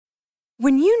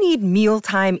When you need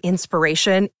mealtime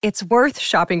inspiration, it's worth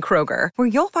shopping Kroger, where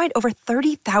you'll find over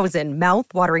 30,000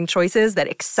 mouth-watering choices that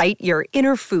excite your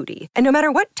inner foodie. And no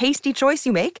matter what tasty choice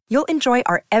you make, you'll enjoy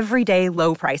our everyday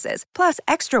low prices, plus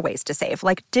extra ways to save,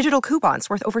 like digital coupons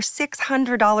worth over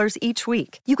 $600 each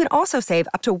week. You can also save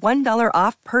up to $1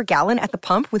 off per gallon at the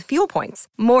pump with fuel points.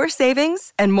 More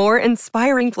savings and more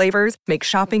inspiring flavors make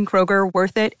shopping Kroger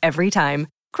worth it every time.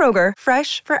 Kroger,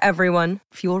 fresh for everyone.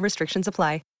 Fuel restrictions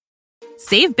apply.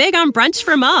 Save big on brunch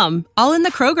for mom, all in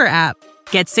the Kroger app.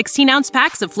 Get 16-ounce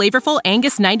packs of flavorful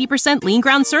Angus 90% lean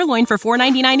ground sirloin for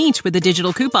 $4.99 each with a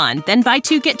digital coupon. Then buy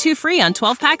 2, get 2 free on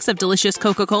 12 packs of delicious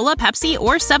Coca-Cola, Pepsi,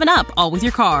 or 7-Up, all with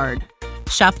your card.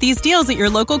 Shop these deals at your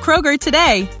local Kroger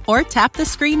today, or tap the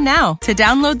screen now to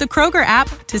download the Kroger app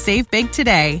to save big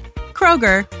today.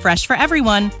 Kroger, fresh for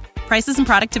everyone. Prices and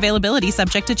product availability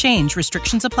subject to change.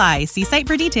 Restrictions apply. See site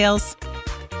for details.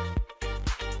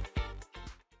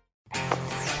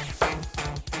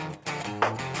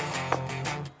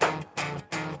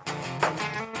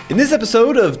 In this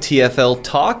episode of TFL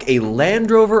Talk, a Land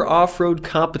Rover off-road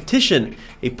competition,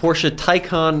 a Porsche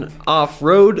Taycan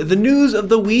off-road, the news of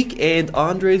the week, and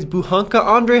Andres Buhanka.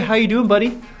 Andre, how you doing,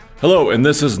 buddy? Hello, and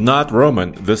this is not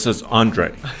Roman. This is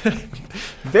Andre.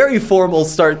 Very formal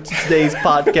start to today's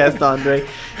podcast, Andre.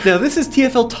 Now, this is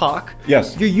TFL Talk.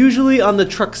 Yes. You're usually on the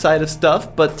truck side of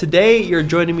stuff, but today you're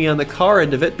joining me on the car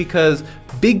end of it because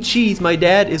Big Cheese, my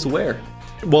dad, is where?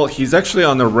 Well, he's actually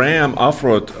on the Ram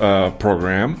off-road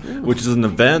program, which is an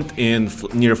event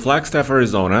near Flagstaff,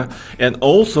 Arizona, and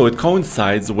also it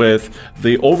coincides with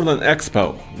the Overland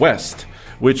Expo West,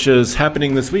 which is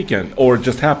happening this weekend, or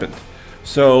just happened.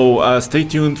 So stay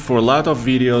tuned for a lot of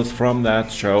videos from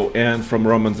that show and from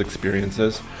Roman's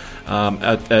experiences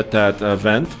at that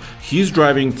event. He's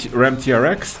driving Ram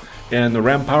TRX and the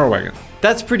Ram Power Wagon.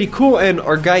 That's pretty cool, and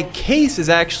our guy Case is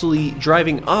actually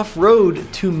driving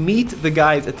off-road to meet the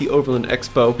guys at the Overland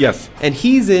Expo. Yes. And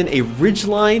he's in a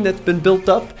Ridgeline that's been built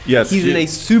up. Yes. He's in a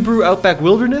Subaru Outback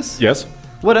Wilderness. Yes.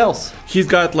 What else? He's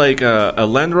got like a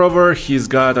Land Rover. He's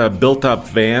got a built-up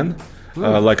van,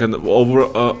 like an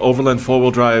Overland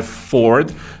four-wheel drive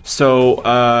Ford.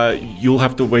 So you'll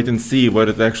have to wait and see what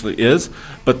it actually is.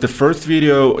 But the first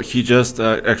video he just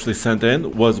actually sent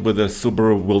in was with a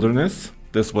Subaru Wilderness.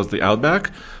 This was the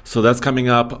Outback. So that's coming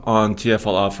up on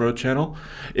TFL Off-Road channel.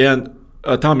 And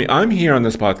Tommy, I'm here on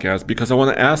this podcast because I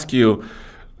want to ask you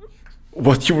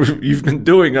what you've been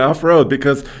doing off-road,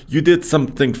 because you did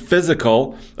something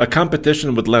physical, a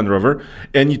competition with Land Rover,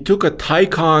 and you took a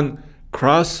Taycan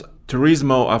Cross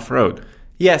Turismo off-road.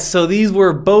 Yes, so these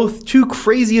were both two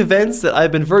crazy events that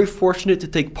I've been very fortunate to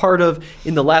take part of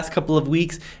in the last couple of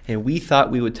weeks, and we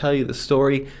thought we would tell you the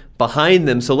story behind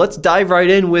them. So let's dive right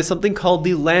in with something called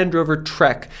the Land Rover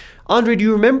Trek. Andre, do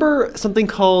you remember something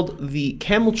called the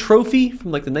Camel Trophy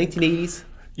from like the 1980s?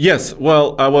 Yes,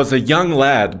 well, I was a young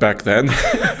lad back then.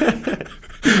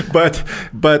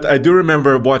 But I do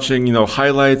remember watching,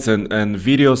 highlights and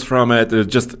videos from it. It was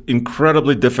just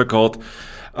incredibly difficult.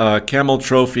 Camel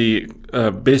Trophy,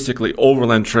 basically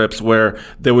overland trips where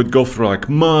they would go through like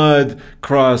mud,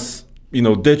 cross,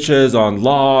 ditches on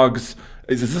logs.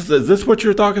 Is this what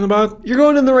you're talking about? You're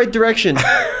going in the right direction.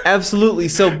 Absolutely.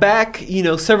 So back,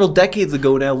 several decades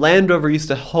ago now, Land Rover used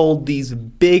to hold these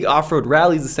big off-road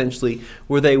rallies, essentially,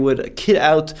 where they would kit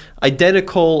out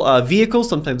identical vehicles.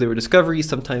 Sometimes they were Discoveries,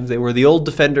 sometimes they were the old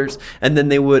Defenders, and then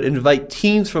they would invite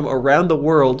teams from around the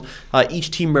world,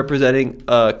 each team representing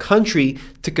a country,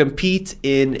 to compete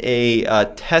in a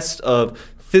test of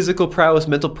physical prowess,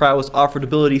 mental prowess, off-road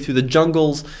ability through the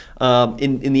jungles,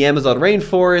 in the Amazon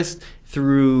rainforest,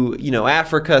 through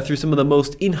Africa, through some of the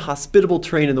most inhospitable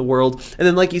terrain in the world. And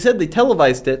then, like you said, they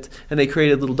televised it and they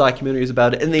created little documentaries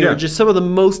about it. And they were just some of the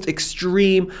most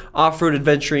extreme off-road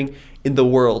adventuring in the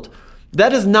world.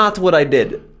 That is not what I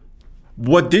did.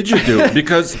 What did you do?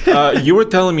 Because you were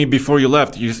telling me before you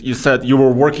left, you said you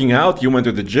were working out, you went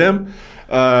to the gym,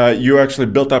 you actually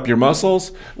built up your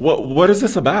muscles. What is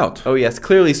this about? Oh yes,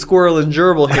 clearly squirrel and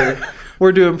gerbil here.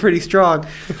 We're doing pretty strong.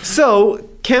 So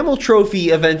Camel Trophy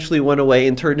eventually went away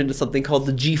and turned into something called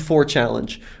the G4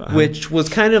 Challenge, which was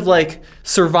kind of like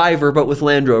Survivor, but with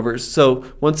Land Rovers. So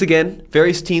once again,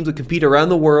 various teams would compete around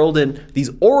the world in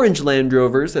these orange Land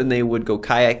Rovers, and they would go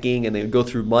kayaking, and they would go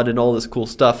through mud and all this cool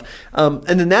stuff. And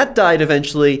then that died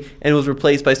eventually and was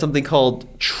replaced by something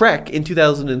called Trek in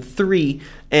 2003.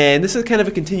 And this is kind of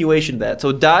a continuation of that. So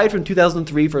it died from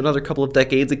 2003 for another couple of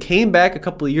decades. It came back a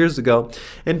couple of years ago.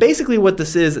 And basically what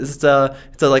this is it's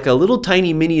like a little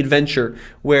tiny mini adventure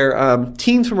where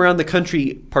teams from around the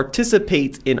country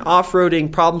participate in off-roading,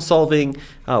 problem-solving,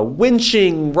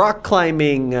 winching, rock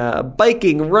climbing,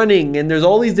 biking, running, and there's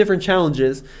all these different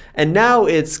challenges. And now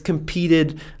it's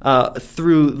competed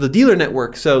through the dealer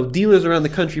network. So dealers around the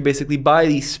country basically buy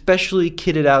these specially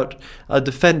kitted out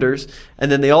defenders,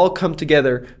 and then they all come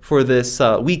together for this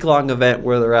week-long event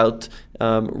where they're out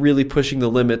really pushing the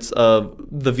limits of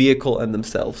the vehicle and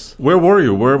themselves. Where were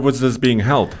you? Where was this being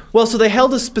held? Well, so they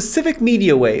held a specific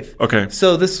media wave. Okay.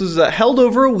 So this was held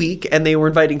over a week, and they were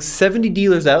inviting 70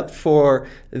 dealers out for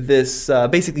this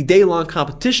basically day-long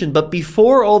competition. But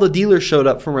before all the dealers showed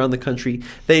up from around the country,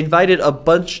 they invited a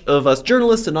bunch of us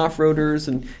journalists and off-roaders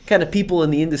and kind of people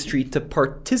in the industry to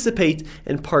participate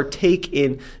and partake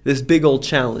in this big old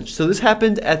challenge. So this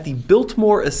happened at the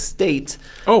Biltmore Estate.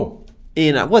 Oh.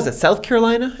 In, was it South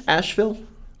Carolina? Asheville?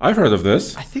 I've heard of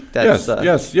this. I think that's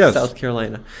yes. South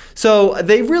Carolina. So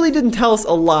they really didn't tell us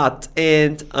a lot,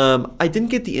 and I didn't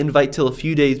get the invite till a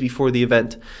few days before the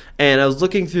event. And I was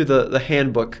looking through the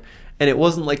handbook, and it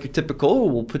wasn't like your typical, oh,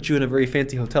 we'll put you in a very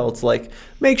fancy hotel. It's like,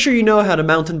 make sure you know how to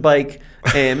mountain bike,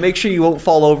 and make sure you won't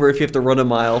fall over if you have to run a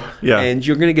mile. Yeah. And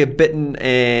you're going to get bitten,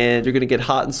 and you're going to get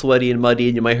hot and sweaty and muddy,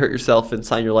 and you might hurt yourself and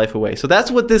sign your life away. So that's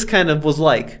what this kind of was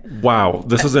like. Wow,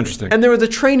 this is interesting. And there was a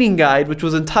training guide, which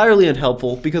was entirely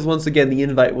unhelpful because, once again, the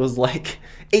invite was like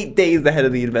 8 days ahead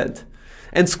of the event.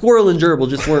 And Squirrel and Gerbil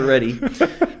just weren't ready.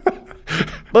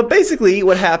 But basically,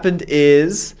 what happened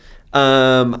is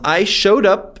I showed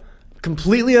up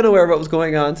completely unaware of what was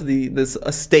going on to this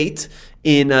estate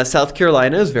in South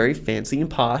Carolina. It was very fancy and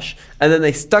posh. And then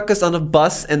they stuck us on a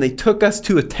bus and they took us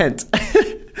to a tent.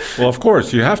 Well, of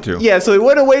course, you have to. Yeah, so we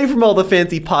went away from all the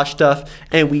fancy posh stuff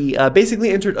and we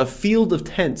basically entered a field of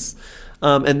tents.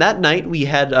 And that night we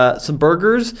had some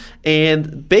burgers,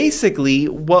 and basically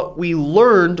what we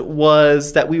learned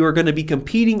was that we were going to be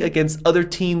competing against other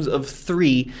teams of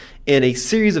 3 in a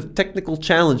series of technical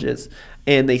challenges.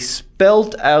 And they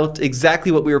spelled out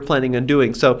exactly what we were planning on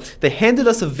doing. So they handed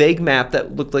us a vague map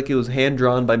that looked like it was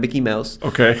hand-drawn by Mickey Mouse.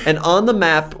 Okay. And on the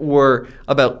map were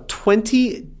about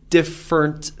 20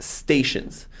 different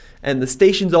stations. And the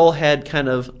stations all had kind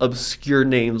of obscure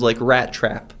names like Rat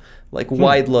Trap, like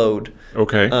Wide Load.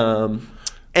 Okay.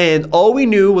 And all we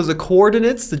knew was the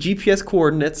coordinates, the GPS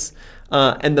coordinates,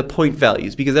 and the point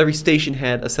values, because every station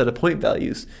had a set of point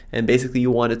values, and basically you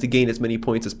wanted to gain as many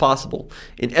points as possible.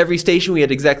 In every station we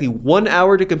had exactly 1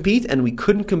 hour to compete, and we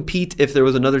couldn't compete if there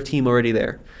was another team already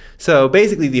there. So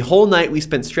basically the whole night we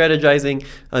spent strategizing.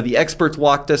 The experts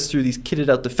walked us through these kitted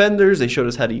out defenders. They showed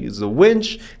us how to use the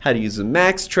winch, how to use the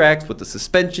max tracks, what the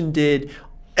suspension did,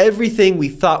 everything we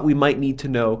thought we might need to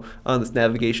know on this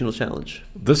navigational challenge.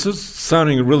 This is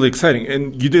sounding really exciting.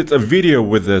 And you did a video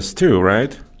with this too,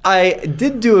 right? I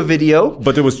did do a video.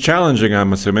 But it was challenging,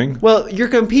 I'm assuming. Well, you're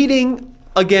competing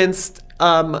against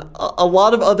a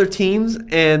lot of other teams,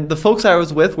 and the folks I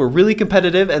was with were really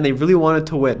competitive, and they really wanted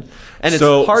to win. And it's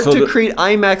hard to create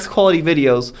IMAX quality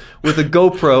videos with a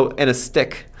GoPro and a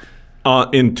stick.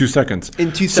 In 2 seconds.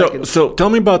 In 2 seconds. So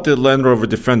tell me about the Land Rover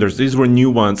Defenders. These were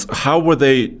new ones. How were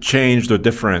they changed or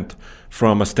different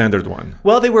from a standard one?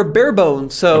 Well, they were bare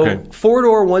bones. So Okay.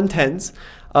 4-door 110s.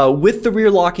 With the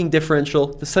rear locking differential,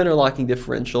 the center locking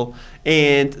differential,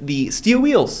 and the steel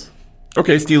wheels.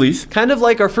 Okay, Steelies. Kind of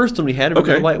like our first one we had, remember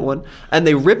Okay. the white one. And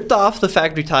they ripped off the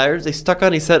factory tires. They stuck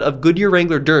on a set of Goodyear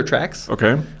Wrangler Duratracs.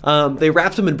 Okay. They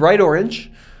wrapped them in bright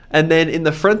orange. And then in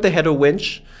the front, they had a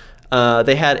winch.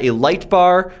 They had a light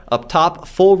bar up top,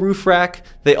 full roof rack.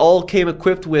 They all came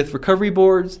equipped with recovery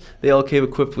boards. They all came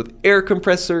equipped with air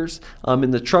compressors.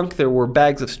 In the trunk, there were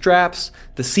bags of straps.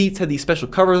 The seats had these special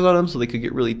covers on them so they could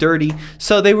get really dirty.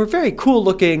 So they were very cool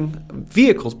looking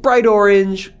vehicles, bright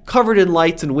orange, covered in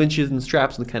lights and winches and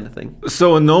straps and kind of thing.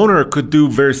 So an owner could do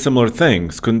very similar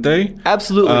things, couldn't they?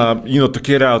 Absolutely. To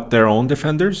kit out their own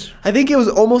Defenders? I think it was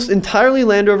almost entirely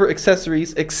Land Rover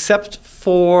accessories except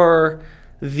for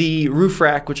the roof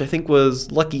rack, which I think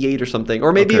was Lucky 8 or something.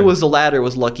 Or maybe Okay. it was the ladder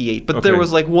was Lucky 8. But there Okay.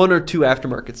 was like 1 or 2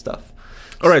 aftermarket stuff.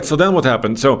 All right, so then what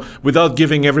happened? So without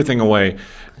giving everything away,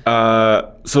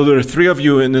 so there are 3 of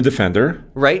you in the Defender.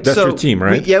 Right. That's so your team,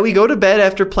 right? we go to bed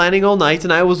after planning all night,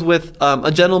 and I was with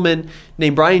a gentleman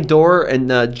named Brian Dorr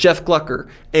and Jeff Glucker,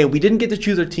 and we didn't get to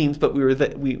choose our teams, but we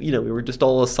were just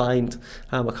all assigned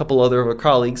a couple other of our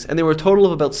colleagues, and there were a total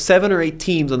of about 7 or 8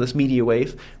 teams on this media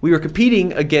wave. We were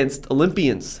competing against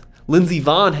Olympians. Lindsey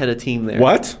Vonn had a team there.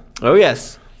 What? Oh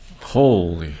yes.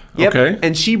 Holy. Yep. Okay.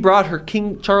 And she brought her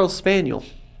King Charles Spaniel,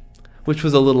 which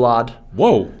was a little odd.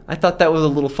 Whoa. I thought that was a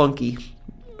little funky.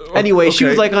 Anyway, she okay.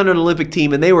 was like on an Olympic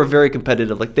team, and they were very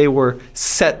competitive. Like they were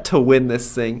set to win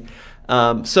this thing.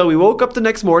 So we woke up the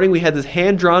next morning. We had this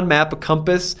hand-drawn map, a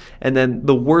compass, and then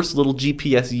the worst little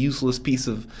GPS useless piece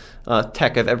of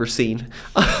tech I've ever seen.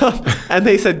 And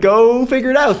they said, go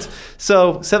figure it out.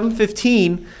 So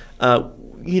 7:15,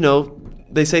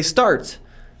 they say start.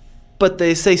 But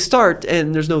they say start,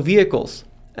 and there's no vehicles.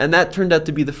 And that turned out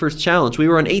to be the first challenge. We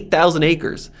were on 8,000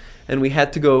 acres, and we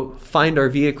had to go find our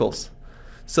vehicles.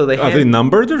 So Are they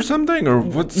numbered or something, or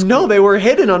what's? No, they were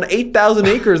hidden on 8,000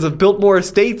 acres of Biltmore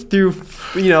estates through,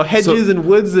 hedges and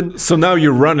woods and. So now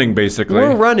you're running, basically.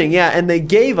 We're running, yeah, and they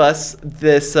gave us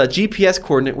this GPS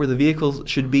coordinate where the vehicles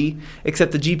should be,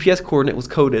 except the GPS coordinate was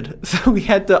coded, so we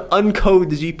had to uncode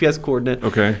the GPS coordinate.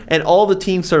 Okay. And all the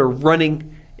teams started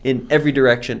running in every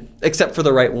direction except for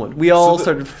the right one. We all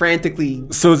started frantically.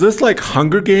 So is this like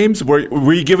Hunger Games?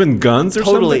 Were you given guns or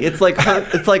Totally. something?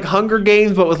 It's like Hunger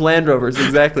Games but with Land Rovers,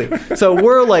 exactly. So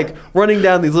we're like running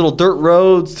down these little dirt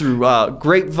roads through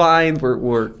grapevines.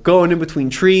 We're going in between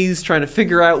trees trying to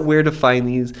figure out where to find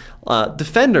these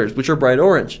defenders, which are bright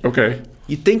orange. Okay.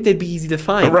 You'd think they'd be easy to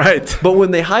find. Right. But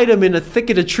when they hide them in a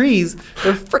thicket of trees,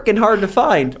 they're freaking hard to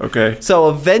find. Okay. So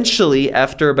eventually,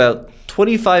 after about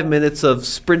 25 minutes of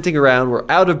sprinting around, we're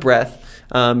out of breath.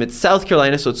 It's South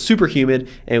Carolina, so it's super humid,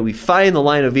 and we find the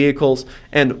line of vehicles,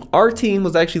 and our team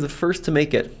was actually the first to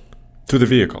make it. To the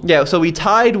vehicle. Yeah, so we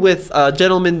tied with a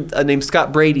gentleman named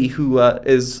Scott Brady, who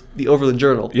is the Overland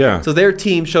Journal. Yeah. So their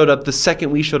team showed up the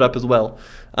second we showed up as well.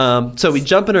 So we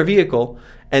jump in our vehicle,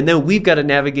 and then we've got to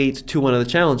navigate to one of the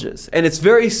challenges. And it's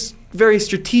very, very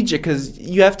strategic because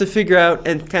you have to figure out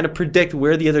and kind of predict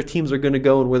where the other teams are going to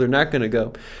go and where they're not going to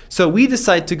go. So we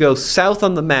decide to go south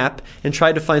on the map and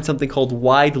try to find something called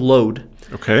Wide Load.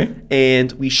 Okay.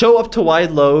 And we show up to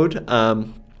Wide Load,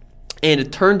 and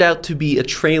it turned out to be a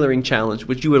trailering challenge,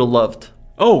 which you would have loved.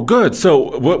 Oh, good.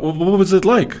 So what was it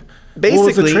like? What was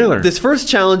the Basically, trailer? this first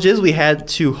challenge is we had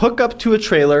to hook up to a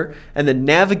trailer and then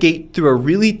navigate through a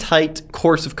really tight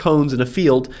course of cones in a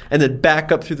field and then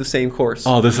back up through the same course.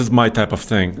 Oh, this is my type of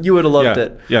thing. You would have loved Yeah,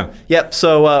 it. yeah. Yep.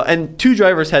 So, and two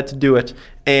drivers had to do it.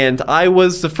 And I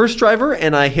was the first driver,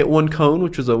 and I hit one cone,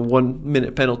 which was a 1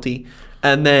 minute penalty.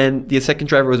 And then the second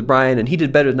driver was Brian, and he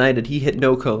did better than I did. He hit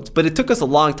no cones. But it took us a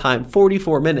long time,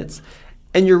 44 minutes.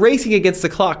 And you're racing against the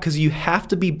clock because you have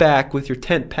to be back with your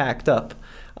tent packed up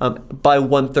by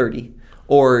 1:30.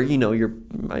 Or,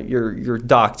 you're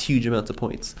docked huge amounts of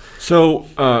points. So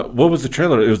what was the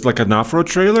trailer? It was like an off-road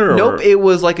trailer? Nope, it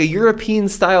was like a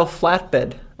European-style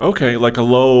flatbed. Okay, like a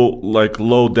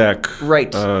low deck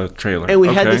Right. trailer. And we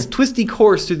had Okay. this twisty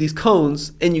course through these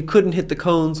cones, and you couldn't hit the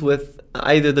cones with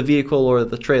either the vehicle or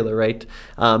the trailer, right?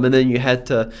 And then you had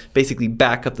to basically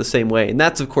back up the same way. And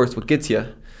that's, of course, what gets you.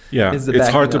 Yeah, is the it's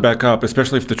hard to backing up. back up,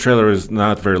 especially if the trailer is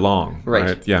not very long.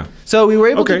 Right. Yeah. So we were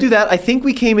able Okay. to do that. I think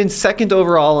we came in second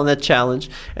overall on that challenge.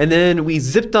 And then we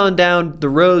zipped on down the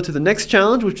road to the next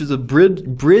challenge, which is a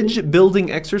bridge building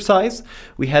exercise.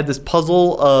 We had this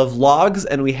puzzle of logs,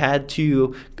 and we had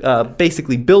to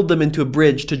basically build them into a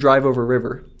bridge to drive over a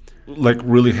river. Like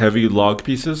really heavy log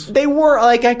pieces? They were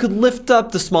like I could lift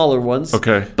up the smaller ones.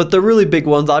 Okay. But the really big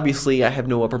ones, obviously, I have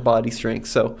no upper body strength,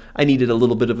 so I needed a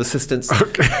little bit of assistance.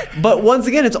 Okay. But once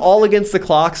again, it's all against the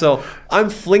clock, so I'm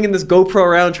flinging this GoPro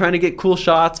around trying to get cool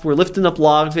shots. We're lifting up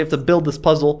logs. We have to build this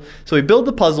puzzle. So we build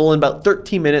the puzzle in about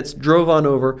 13 minutes, drove on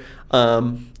over,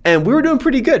 and we were doing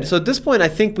pretty good. So at this point, I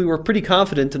think we were pretty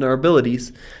confident in our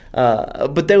abilities.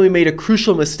 But then we made a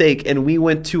crucial mistake, and we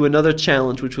went to another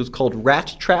challenge, which was called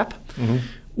Rat Trap,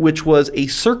 which was a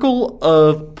circle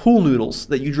of pool noodles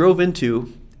that you drove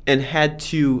into and had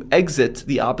to exit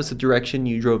the opposite direction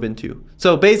you drove into.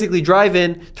 So basically drive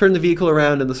in, turn the vehicle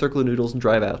around in the circle of noodles and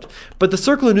drive out. But the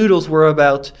circle of noodles were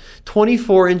about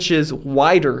 24 inches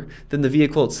wider than the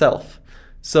vehicle itself.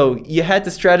 So you had to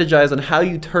strategize on how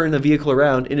you turn the vehicle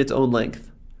around in its own length.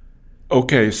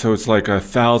 Okay, so it's like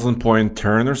 1,000-point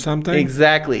turn or something?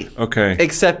 Exactly. Okay.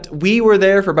 Except we were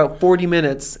there for about 40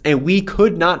 minutes, and we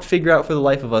could not figure out for the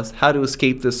life of us how to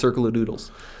escape this circle of noodles.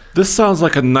 This sounds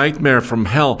like a nightmare from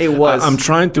hell. It was. I'm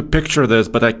trying to picture this,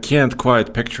 but I can't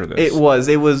quite picture this.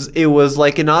 It was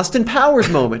like an Austin Powers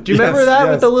moment. Do you remember Yes, that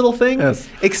yes. with the little thing? Yes.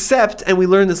 Except, and we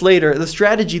learned this later, the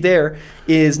strategy there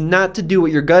is not to do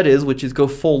what your gut is, which is go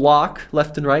full lock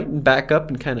left and right and back up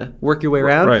and kind of work your way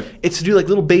around. Right. It's to do like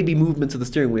little baby movements of the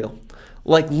steering wheel.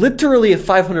 Like literally a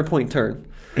 500-point turn.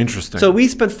 Interesting. So we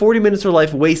spent 40 minutes of our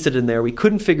life wasted in there. We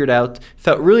couldn't figure it out.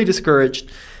 Felt really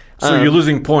discouraged. So you're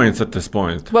losing points at this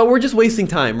point. Well, we're just wasting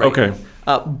time, right? Okay.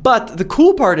 But the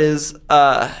cool part is,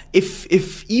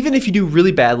 if even if you do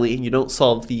really badly and you don't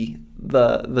solve the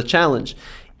challenge,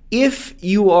 if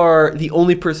you are the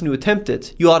only person who attempt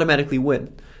it, you automatically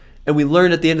win. And we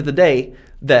learned at the end of the day,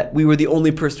 that we were the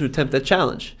only person to attempt that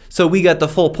challenge. So we got the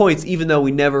full points, even though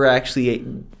we never actually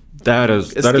That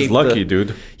is lucky,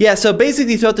 dude. Yeah, so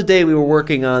basically throughout the day we were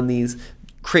working on these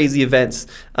crazy events.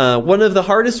 One of the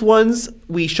hardest ones,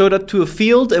 we showed up to a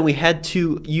field and we had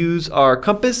to use our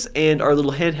compass and our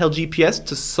little handheld GPS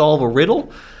to solve a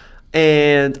riddle.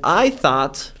 And I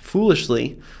thought,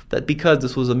 foolishly, that because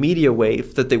this was a media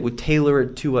wave, that they would tailor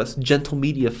it to us gentle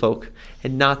media folk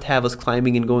and not have us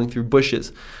climbing and going through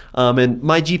bushes. And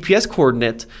my GPS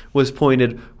coordinate was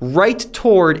pointed right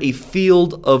toward a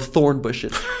field of thorn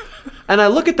bushes. And I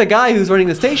look at the guy who's running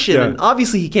the station, and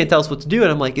obviously he can't tell us what to do.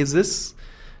 And I'm like,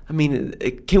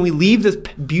 can we leave this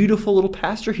beautiful little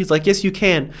pasture? He's like, yes, you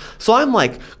can. So I'm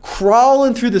like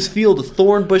crawling through this field of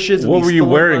thorn bushes. What were you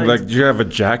wearing? Like, did you have a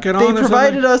jacket on? They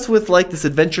provided us with like this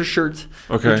adventure shirt,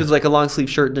 which was like a long sleeve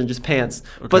shirt and then just pants.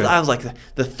 Okay. But I was like,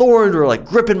 the thorns were like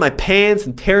gripping my pants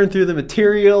and tearing through the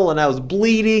material, and I was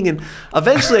bleeding. And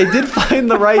eventually, I did find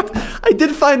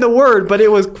the word, but it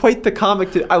was quite the comic.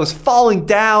 I was falling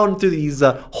down through these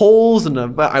holes, and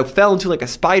I fell into like a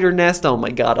spider nest. Oh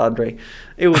my God, Andre.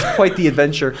 It was quite the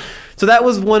adventure. So that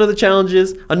was one of the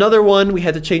challenges. Another one, we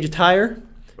had to change a tire.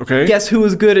 Okay. Guess who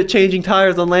was good at changing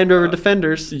tires on Land Rover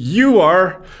Defenders? You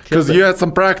are, because you had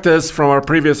some practice from our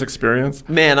previous experience.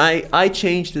 Man, I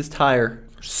changed this tire.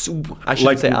 I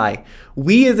shouldn't say I.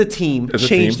 We as a team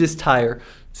changed this tire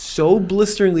so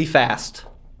blisteringly fast.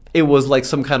 It was like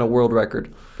some kind of world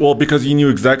record. Well, because you knew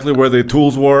exactly where the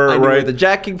tools were, I knew right? where the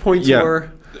jacking points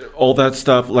were. All that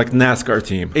stuff, like NASCAR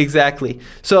team. Exactly.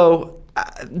 So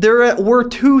there were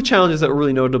two challenges that were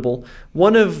really notable.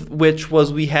 One of which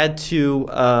was we had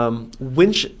to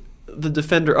winch the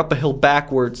Defender up a hill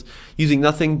backwards using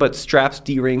nothing but straps,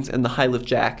 D-rings, and the high lift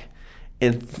jack.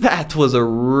 And that was a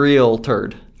real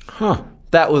turd. Huh.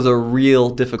 That was a real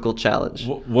difficult challenge.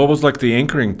 What was like the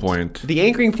anchoring point? The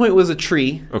anchoring point was a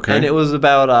tree. Okay. And it was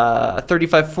about a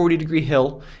 35, 40 degree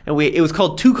hill. And it was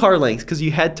called 2 car lengths because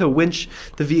you had to winch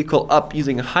the vehicle up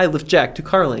using a high lift jack 2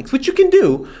 car lengths, which you can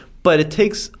do, but it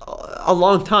takes a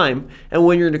long time. And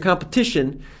when you're in a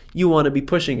competition, you want to be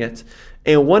pushing it.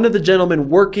 And one of the gentlemen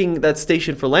working that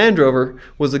station for Land Rover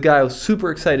was a guy I was super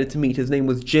excited to meet. His name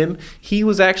was Jim. He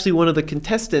was actually one of the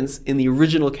contestants in the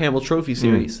original Camel Trophy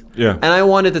series. Yeah. And I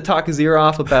wanted to talk his ear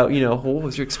off about, what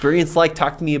was your experience like?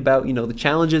 Talk to me about, the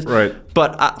challenges. Right.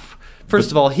 But first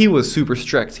of all, he was super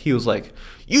strict. He was like,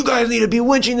 you guys need to be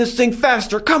winching this thing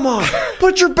faster. Come on,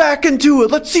 put your back into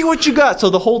it. Let's see what you got. So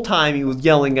the whole time he was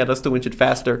yelling at us to winch it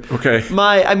faster. Okay.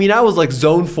 I was like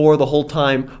zone 4 the whole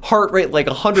time, heart rate like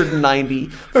 190,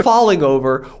 falling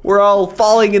over. We're all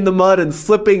falling in the mud and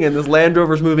slipping, and this Land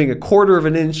Rover's moving a quarter of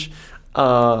an inch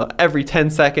every 10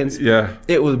 seconds. Yeah.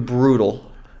 It was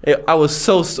brutal. We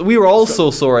were all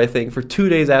so sore, I think, for 2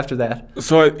 days after that.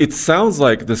 So it sounds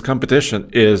like this competition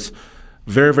is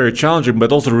very, very challenging,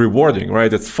 but also rewarding,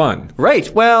 right? It's fun. Right.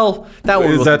 Well, that one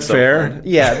is that so fair? Fun.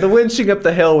 Yeah, the winching up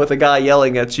the hill with a guy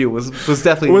yelling at you was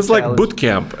definitely. It was like boot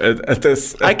camp at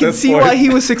this. I can see why he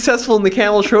was successful in the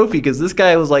Camel Trophy, because this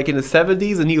guy was like in his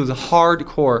 70s and he was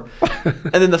hardcore.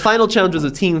 And then the final challenge was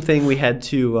a team thing. We had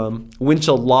to winch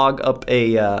a log up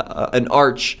an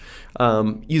arch.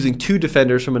 Using 2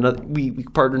 defenders from another, we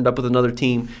partnered up with another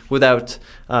team without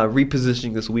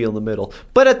repositioning this wheel in the middle.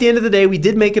 But at the end of the day, we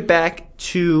did make it back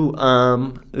to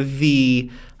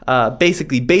the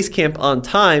basically base camp on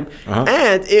time,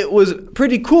 and it was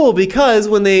pretty cool because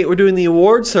when they were doing the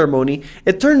award ceremony,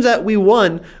 it turns out we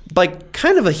won by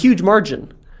kind of a huge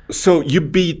margin. So you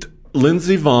beat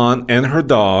Lindsey Vonn and her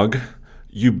dog.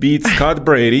 You beat Scott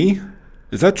Brady.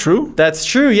 Is that true? That's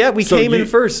true. Yeah, we came in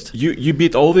first. You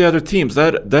beat all the other teams.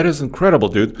 That is incredible,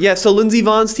 dude. Yeah, so Lindsey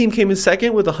Vonn's team came in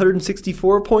second with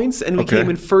 164 points, and we came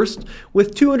in first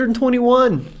with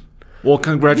 221. Well,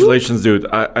 congratulations, dude.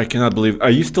 I cannot believe. Are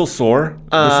you still sore?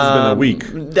 This has been a week.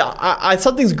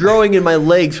 Something's growing in my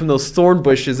legs from those thorn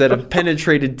bushes that have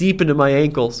penetrated deep into my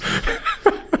ankles.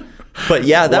 But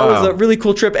yeah, that was a really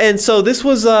cool trip. And so this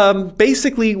was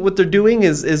basically what they're doing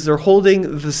is they're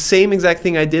holding the same exact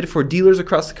thing I did for dealers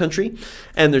across the country.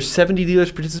 And there's 70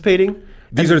 dealers participating.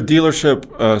 These are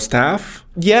dealership staff?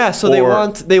 Yeah, so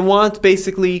they want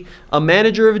basically a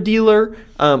manager of a dealer,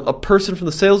 a person from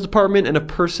the sales department, and a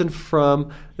person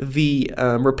from the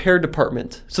repair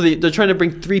department. So they're trying to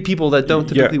bring 3 people that don't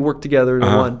typically work together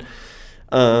into one.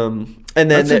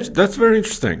 And then that's very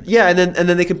interesting. Yeah, and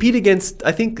then they compete against,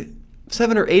 I think,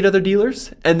 7 or 8 other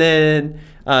dealers, and then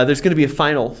there's going to be a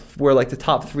final where like the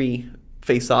top 3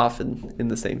 face off in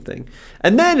the same thing.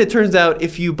 And then it turns out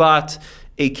if you bought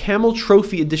a Camel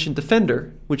Trophy Edition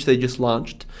Defender, which they just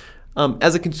launched,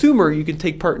 as a consumer you can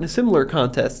take part in a similar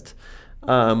contest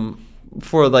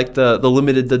for like the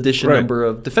limited edition Right. number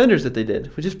of Defenders that they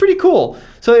did, which is pretty cool.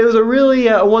 So it was a really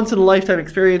a once in a lifetime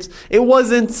experience. It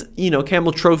wasn't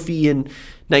Camel Trophy in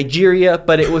Nigeria,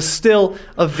 but it was still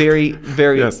a very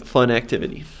very Yes. fun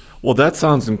activity. Well, that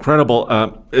sounds incredible.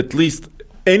 At least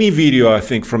any video, I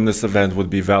think, from this event would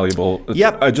be valuable.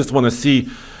 Yep. I just want to see.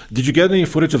 Did you get any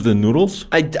footage of the noodles?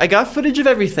 I got footage of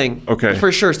everything. Okay.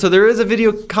 For sure. So there is a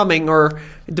video coming, or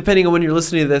depending on when you're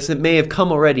listening to this, it may have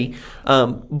come already.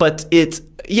 But it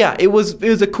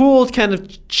was a cool kind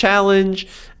of challenge,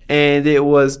 and it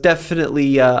was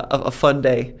definitely a fun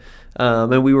day.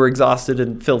 And we were exhausted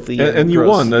and filthy. And you gross.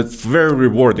 won. That's very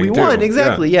rewarding. We too. won,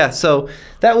 exactly, Yeah. yeah. So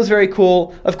that was very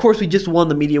cool. Of course, we just won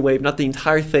the media wave, not the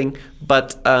entire thing.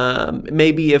 But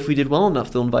maybe if we did well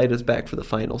enough, they'll invite us back for the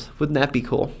finals. Wouldn't that be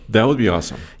cool? That would be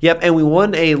awesome. Yep, and we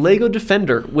won a Lego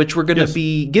Defender, which we're going to Yes.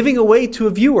 be giving away to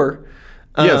a viewer.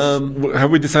 Yes. Have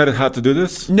we decided how to do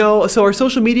this? No, so our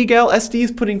social media gal, SD,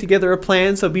 is putting together a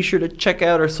plan, so be sure to check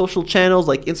out our social channels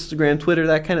like Instagram, Twitter,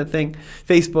 that kind of thing,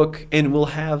 Facebook, and we'll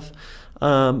have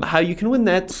how you can win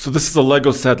that. So this is a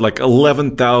Lego set, like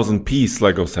 11,000 piece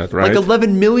Lego set, right? Like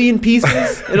 11 million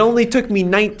pieces. It only took me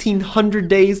 1,900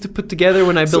 days to put together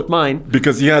when I built mine.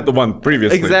 Because you had the one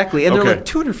previously. Exactly, and Okay. they're like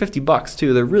 $250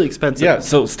 too. They're really expensive. Yeah,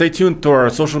 so stay tuned to our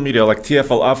social media like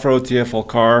TFL Off-Road, TFL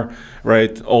Car,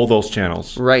 right? All those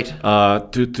channels. Right.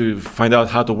 To find out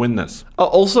how to win this.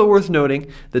 Also worth noting,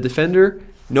 the Defender,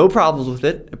 no problems with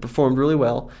it. It performed really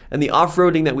well. And the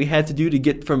off-roading that we had to do to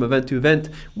get from event to event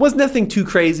was nothing too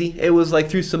crazy. It was like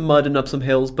through some mud and up some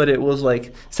hills, but it was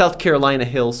like South Carolina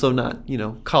hills, so not,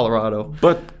 Colorado.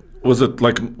 But was it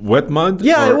like wet mud?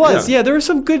 Yeah, or- it was. Yeah, there were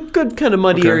some good kind of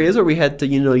muddy Okay. areas where we had to,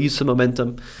 use some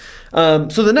momentum. So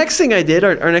the next thing I did,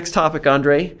 our next topic,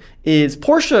 Andre, is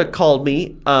Porsche called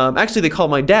me. Actually, they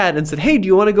called my dad and said, "Hey, do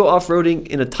you want to go off-roading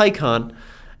in a Taycan?"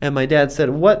 And my dad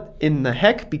said, "What in the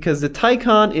heck?" Because the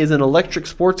Taycan is an electric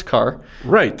sports car.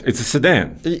 Right, it's a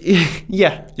sedan.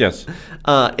 Yeah. Yes.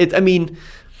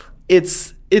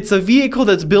 It's a vehicle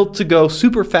that's built to go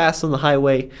super fast on the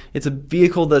highway. It's a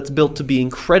vehicle that's built to be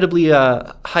incredibly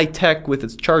high tech with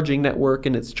its charging network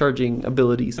and its charging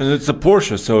abilities. And it's a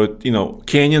Porsche, so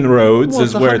canyon roads Well,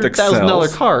 is it's where it excels.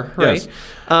 $100,000 car, right? Yes.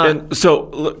 And so,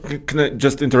 look, can I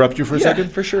just interrupt you for a Yeah,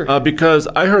 second? for sure. Because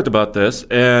I heard about this,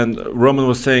 and Roman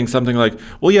was saying something like,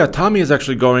 "Well, yeah, Tommy is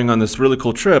actually going on this really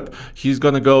cool trip. He's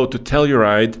going to go to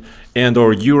Telluride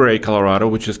or Ouray, Colorado,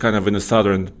 which is kind of in the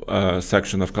southern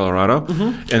section of Colorado,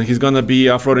 Mm-hmm. and he's going to be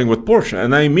off-roading with Porsche."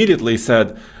 And I immediately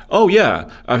said, "Oh yeah,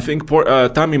 I think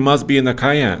Tommy must be in a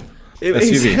Cayenne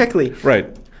SUV." Exactly. Right.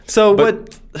 So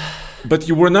But- But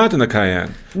you were not in a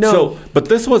Cayenne. No. So, but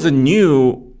this was a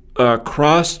new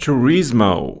Cross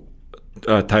Turismo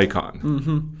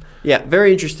Taycan. Yeah,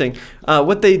 very interesting.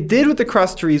 What they did with the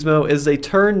Cross Turismo is they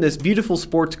turned this beautiful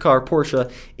sports car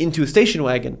Porsche into a station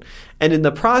wagon. And in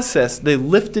the process, they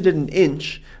lifted it an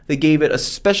inch. They gave it a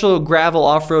special gravel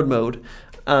off-road mode.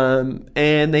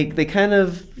 And they kind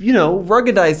of,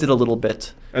 ruggedized it a little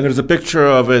bit. And there's a picture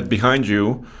of it behind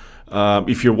you.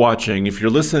 If you're watching, if you're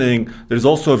listening, there's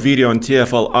also a video on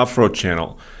TFL Off-Road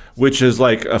channel, which is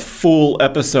like a full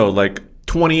episode, like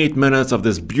 28 minutes of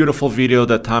this beautiful video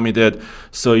that Tommy did.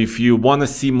 So if you want to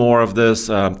see more of this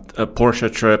a Porsche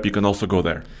trip, you can also go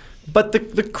there. But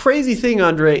the crazy thing,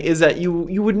 Andre, is that you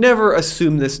would never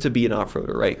assume this to be an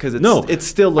off-roader, right? Because it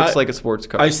still looks like a sports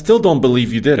car. I still don't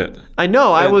believe you did it. I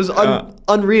know. I And, was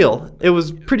unreal. It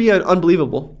was pretty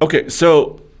unbelievable. Okay,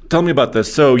 so tell me about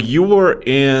this. So you were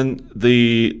in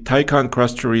the Taycan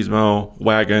Cross Turismo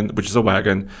wagon, which is a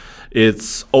wagon.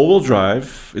 It's all-wheel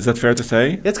drive. Is that fair to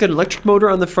say? It's got an electric motor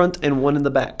on the front and one in the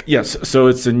back. Yes. So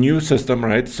it's a new system,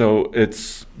 right? So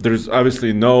there's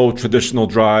obviously no traditional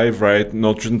drive, right?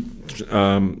 No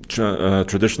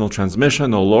traditional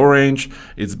transmission, no low range.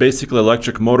 It's basically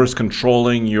electric motors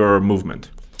controlling your movement.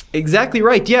 Exactly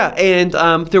right, yeah. And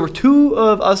there were two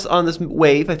of us on this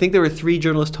wave. I think there were 3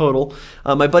 journalists total.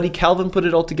 My buddy Calvin put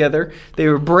it all together. They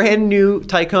were brand new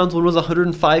Taycans. One was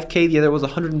 105K, the other was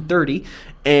 130.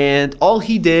 And all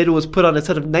he did was put on a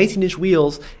set of 19-inch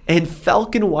wheels and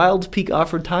Falcon Wild Peak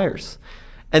off-road tires.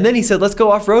 And then he said, let's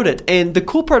go off-road it. And the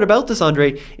cool part about this,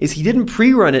 Andre, is he didn't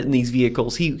pre-run it in these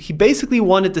vehicles. He basically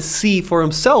wanted to see for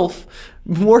himself,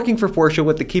 working for Porsche,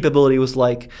 what the capability was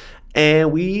like.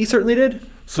 And we certainly did.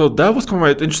 So that was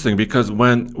quite interesting because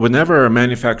whenever a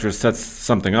manufacturer sets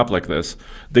something up like this,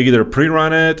 they either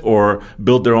pre-run it or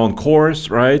build their own course,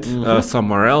 right,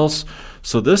 somewhere else.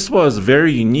 So this was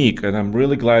very unique, and I'm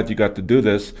really glad you got to do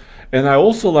this. And I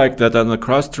also like that on the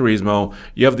Cross Turismo,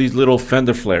 you have these little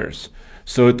fender flares.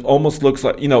 So it almost looks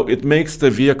like, it makes the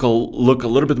vehicle look a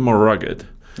little bit more rugged.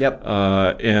 Yep.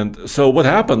 And so what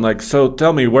happened? Like, so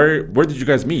tell me, where did you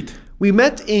guys meet? We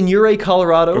met in Ouray,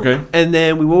 Colorado. Okay. And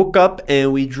then we woke up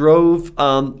and we drove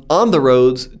on the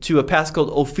roads to a pass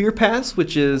called Ophir Pass,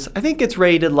 which is, I think it's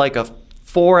rated like a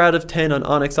 4 out of 10 on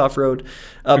Onyx Off-Road.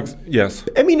 Yes.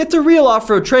 I mean, it's a real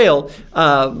off-road trail.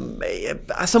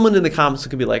 Someone in the comments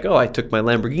could be like, oh, I took my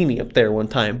Lamborghini up there one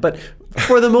time. But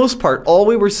for the most part, all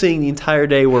we were seeing the entire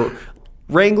day were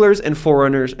Wranglers and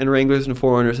 4Runners and Wranglers and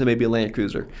 4Runners and maybe a Land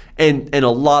Cruiser. And a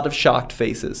lot of shocked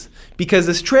faces. Because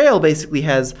this trail basically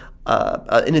has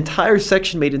an entire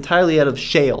section made entirely out of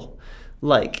shale.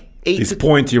 Like these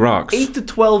pointy rocks. 8 to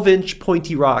 12-inch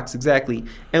pointy rocks, exactly.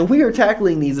 And we are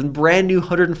tackling these in brand new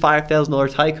 $105,000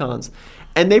 Taycans.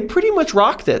 And they pretty much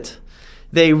rocked it.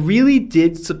 They really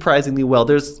did surprisingly well.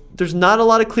 There's not a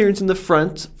lot of clearance in the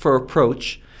front for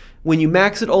approach. When you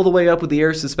max it all the way up with the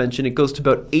air suspension, it goes to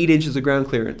about 8 inches of ground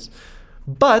clearance.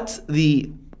 But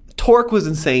the torque was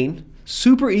insane.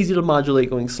 Super easy to modulate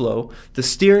going slow. The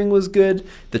steering was good.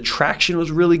 The traction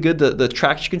was really good. The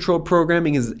traction control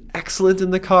programming is excellent in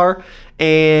the car.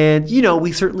 And,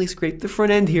 we certainly scraped the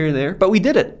front end here and there, but we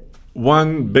did it.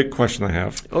 One big question I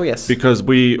have. Oh, yes. Because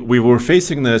we were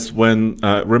facing this when,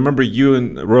 remember you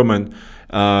and Roman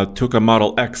took a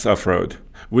Model X off-road.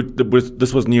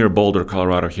 This was near Boulder,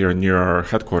 Colorado, here near our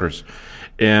headquarters.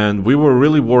 And we were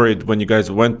really worried when you guys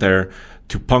went there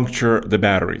to puncture the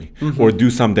battery or do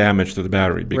some damage to the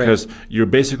battery because you're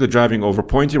basically driving over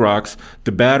pointy rocks.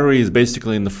 The battery is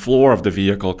basically in the floor of the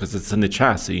vehicle because it's in the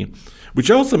chassis,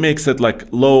 which also makes it like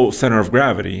low center of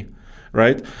gravity,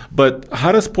 right? But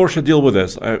how does Porsche deal with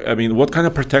this? I mean, what kind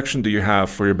of protection do you have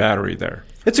for your battery there?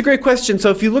 It's a great question.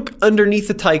 So if you look underneath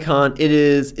the Taycan, it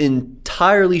is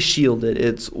entirely shielded.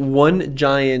 It's one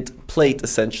giant plate,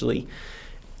 essentially.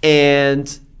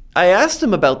 And I asked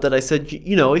him about that. I said,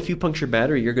 if you puncture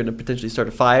battery, you're going to potentially start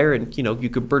a fire and, you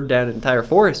could burn down an entire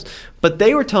forest. But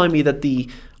they were telling me that the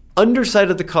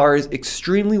underside of the car is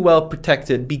extremely well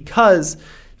protected because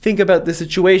think about the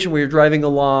situation where you're driving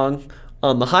along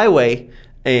on the highway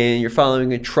and you're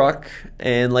following a truck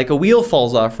and like a wheel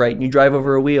falls off, right? And you drive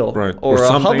over a wheel. Right. Or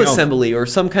a hub assembly or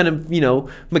some kind of,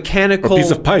 mechanical... A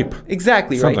piece of pipe.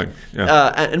 Exactly, something. Right.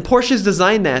 Yeah. And Porsche's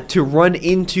designed that to run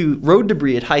into road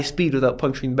debris at high speed without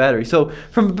puncturing the battery. So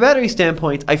from a battery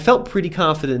standpoint, I felt pretty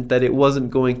confident that it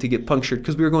wasn't going to get punctured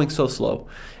because we were going so slow.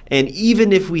 And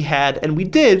even if we had, and we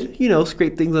did,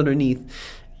 scrape things underneath,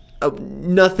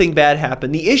 nothing bad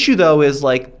happened. The issue, though, is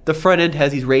like the front end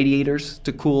has these radiators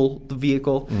to cool the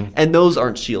vehicle, and those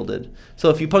aren't shielded.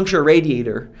 So if you puncture a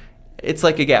radiator, it's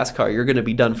like a gas car. You're going to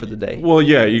be done for the day. Well,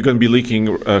 yeah, you're going to be leaking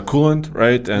coolant,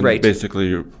 right? And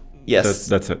basically, yes,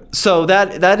 that's it. So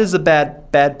that is a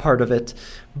bad part of it.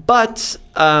 But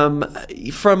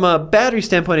from a battery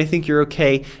standpoint, I think you're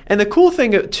okay. And the cool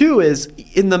thing, too, is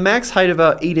in the max height of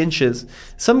about 8 inches,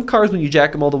 some cars, when you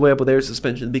jack them all the way up with air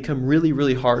suspension, become really,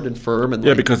 really hard and firm. And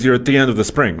because you're at the end of the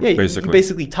spring, basically. You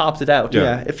basically topped it out.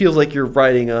 Yeah. It feels like you're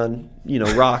riding on,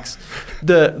 rocks.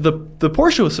 The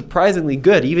Porsche was surprisingly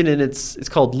good, even in it's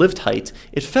called lift height.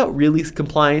 It felt really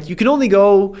compliant. You can only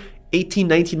go 18,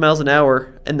 19 miles an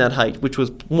hour in that height, which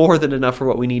was more than enough for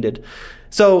what we needed.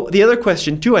 So the other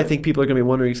question, too, I think people are going to be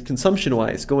wondering is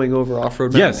consumption-wise, going over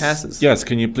off-road mountain passes. Yes,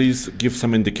 can you please give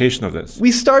some indication of this?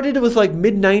 We started with like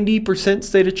mid-90%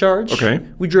 state of charge. Okay.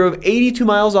 We drove 82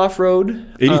 miles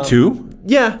off-road. 82?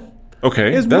 Yeah.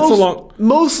 Okay, that's a long...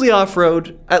 Mostly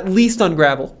off-road, at least on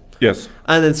gravel. Yes.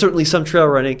 And then certainly some trail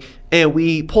running. And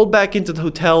we pulled back into the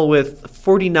hotel with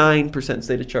 49%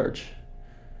 state of charge.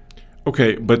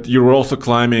 Okay, but you were also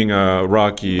climbing a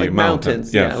rocky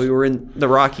mountains. Yes. Yeah, we were in the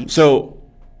Rockies. So,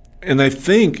 and I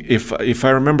think if I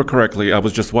remember correctly, I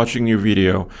was just watching your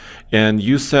video, and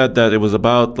you said that it was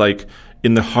about like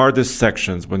in the hardest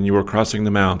sections when you were crossing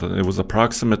the mountain, it was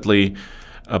approximately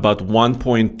about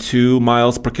 1.2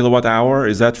 miles per kilowatt hour.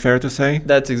 Is that fair to say?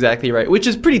 That's exactly right, which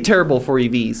is pretty terrible for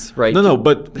EVs, right? No,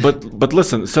 but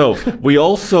listen. So we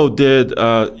also did.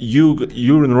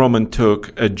 You and Roman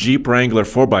took a Jeep Wrangler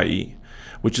 4xe,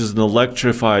 which is an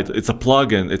electrified. It's a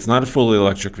plug-in. It's not a fully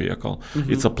electric vehicle.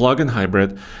 Mm-hmm. It's a plug-in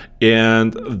hybrid,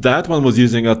 and that one was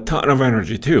using a ton of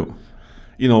energy too.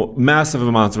 Massive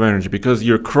amounts of energy because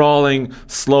you're crawling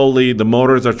slowly. The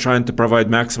motors are trying to provide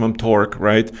maximum torque,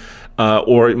 right?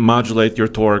 Or modulate your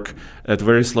torque at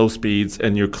very slow speeds,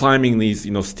 and you're climbing these,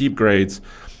 steep grades.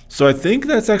 So I think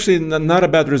that's actually not a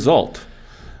bad result.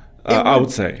 I would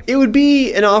say it would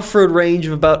be an off-road range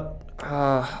of about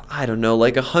I don't know,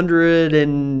 like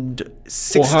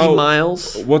 160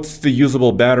 miles. What's the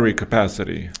usable battery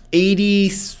capacity?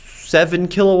 86 7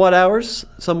 kilowatt hours,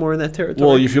 somewhere in that territory.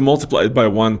 Well, if you multiply it by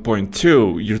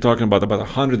 1.2, you're talking about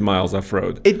 100 miles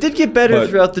off-road. It did get better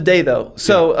throughout the day, though.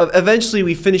 So eventually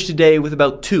we finished the day with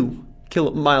about 2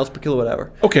 miles per kilowatt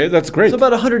hour. Okay, that's great. So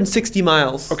about 160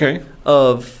 miles Okay.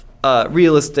 of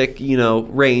realistic,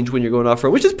 range when you're going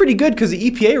off-road, which is pretty good because the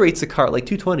EPA rates the car at like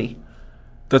 220.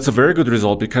 That's a very good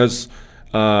result because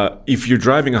if you're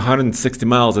driving 160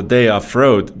 miles a day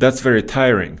off-road, that's very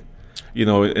tiring,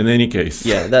 in any case.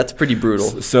 Yeah, that's pretty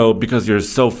brutal. So because you're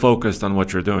so focused on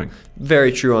what you're doing.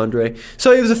 Very true, Andre.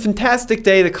 So it was a fantastic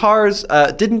day. The cars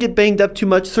didn't get banged up too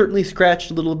much, certainly scratched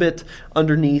a little bit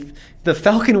underneath. The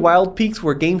Falcon Wild Peaks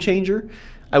were a game changer.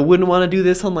 I wouldn't want to do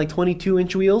this on like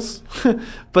 22-inch wheels,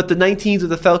 but the 19s of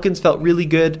the Falcons felt really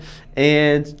good,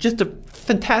 and just a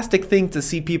fantastic thing to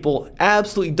see people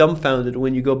absolutely dumbfounded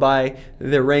when you go by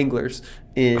their Wranglers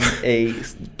in a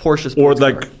Porsche sports Or car.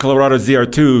 like Colorado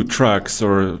ZR2 trucks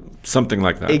or something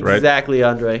like that, right? Exactly,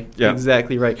 Andre. Yeah.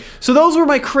 Exactly right. So those were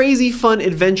my crazy fun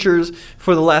adventures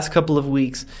for the last couple of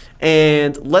weeks.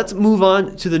 And let's move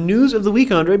on to the news of the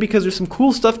week, Andre, because there's some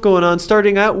cool stuff going on,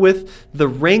 starting out with the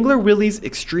Wrangler Willys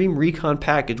Extreme Recon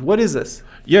Package. What is this?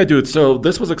 Yeah, dude. So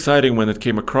this was exciting when it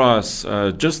came across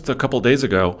just a couple days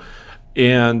ago.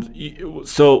 And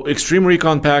so Extreme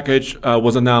Recon Package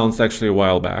was announced actually a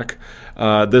while back.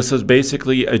 This is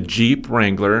basically a Jeep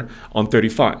Wrangler on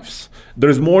 35s.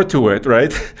 There's more to it,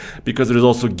 right? Because there's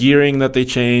also gearing that they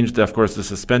changed, of course, the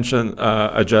suspension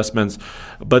adjustments.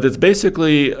 But it's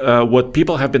basically what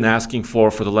people have been asking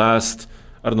for the last,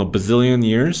 bazillion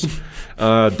years,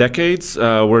 decades,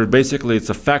 where basically it's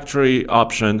a factory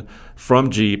option from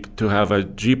Jeep to have a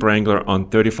Jeep Wrangler on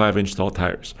 35-inch tall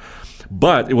tires.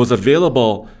 But it was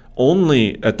available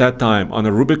only at that time on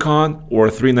a Rubicon or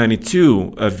a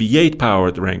 392, a V8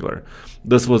 powered Wrangler.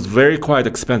 This was quite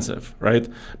expensive, right?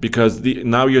 Because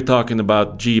now you're talking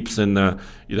about Jeeps in the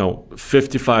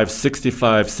 55,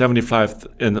 65, 75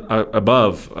 and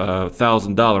above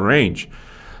 $1,000 range.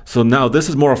 So now this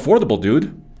is more affordable,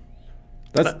 dude.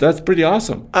 That's pretty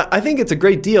awesome. I think it's a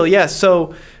great deal, yes.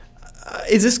 So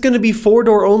is this going to be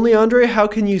 4-door only, Andre? How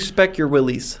can you spec your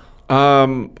Willys?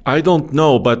 I don't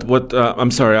know, but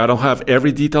I'm sorry, I don't have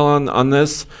every detail on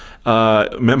this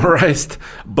memorized,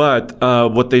 but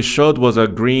what they showed was a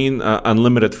green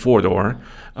unlimited 4-door,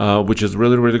 which is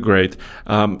really, really great.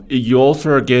 You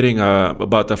also are getting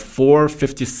about a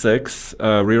 456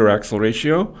 rear axle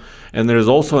ratio, and there's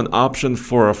also an option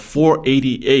for a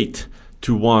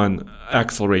 488-to-1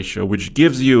 axle ratio, which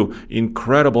gives you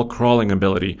incredible crawling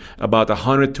ability, about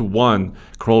 100-to-1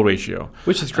 crawl ratio.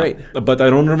 Which is great. But I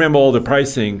don't remember all the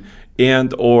pricing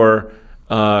and or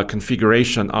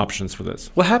configuration options for this.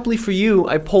 Well, happily for you,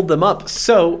 I pulled them up.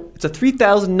 So it's a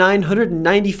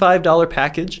 $3,995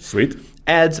 package. Sweet.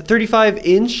 Adds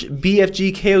 35-inch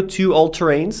BFG KO2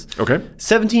 all-terrains. Okay.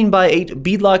 17x8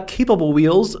 beadlock capable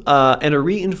wheels and a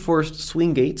reinforced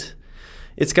swing gate.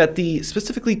 It's got the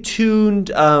specifically tuned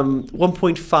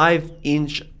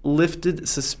 1.5-inch lifted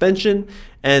suspension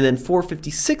and then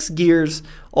 456 gears,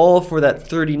 all for that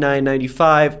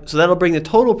 $39.95. So that'll bring the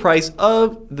total price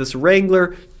of this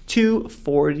Wrangler to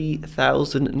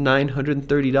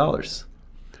 $40,930.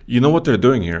 You know what they're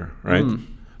doing here, right?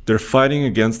 They're fighting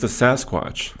against the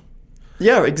Sasquatch.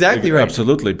 Yeah, exactly right.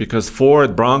 Absolutely, because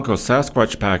Ford Bronco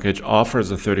Sasquatch package offers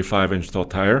a 35-inch tall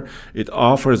tire. It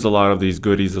offers a lot of these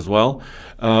goodies as well.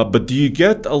 But do you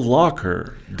get a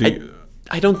locker?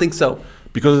 I don't think so.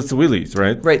 Because it's Willys,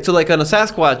 right? Right. So like on a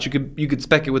Sasquatch, you could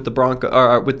spec it with the Bronco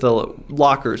or with the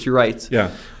lockers. You're right.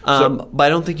 Yeah. But I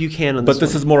don't think you can on this. But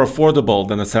this is more affordable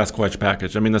than a Sasquatch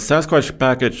package. I mean, a Sasquatch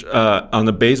package on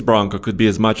the base Bronco could be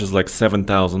as much as like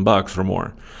 $7,000 or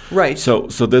more. Right. So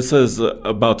this is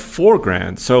about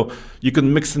 $4,000. So you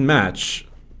can mix and match,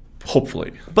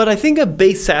 hopefully. But I think a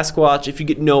base Sasquatch, if you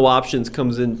get no options,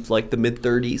 comes in like the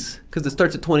mid-30s because it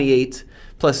starts at 28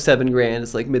 plus $7,000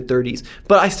 is like mid-30s.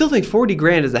 But I still think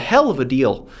 $40,000 is a hell of a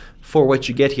deal for what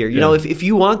you get here. You know, if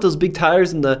you want those big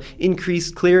tires and the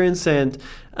increased clearance and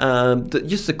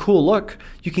just the cool look,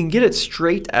 you can get it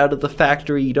straight out of the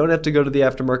factory. You don't have to go to the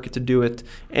aftermarket to do it,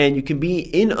 and you can be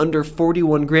in under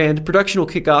 $41,000. Production will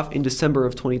kick off in December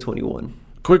of 2021.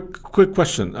 Quick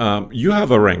question. You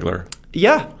have a Wrangler.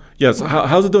 Yeah. Yes.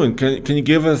 How's it doing? Can you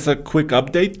give us a quick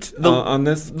update on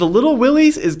this? The little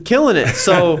Willys is killing it.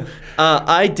 So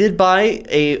I did buy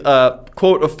a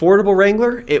quote affordable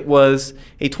Wrangler. It was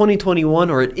a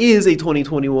 2021, or it is a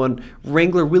 2021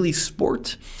 Wrangler Willys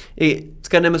Sport. It's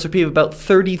got an MSRP of about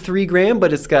 $33,000,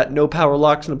 but it's got no power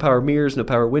locks, no power mirrors, no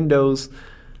power windows.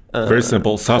 Very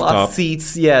simple, soft cloth top.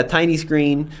 seats, yeah, tiny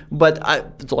screen, but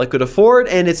it's all I could afford,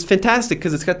 and it's fantastic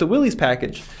because it's got the Willys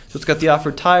package. So it's got the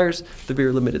off-road tires, the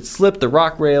beer limited slip, the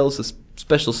rock rails, the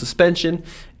special suspension,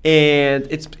 and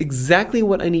it's exactly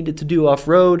what I needed to do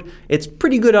off-road. It's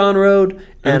pretty good on-road.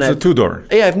 And it's a two-door.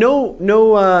 Yeah, I have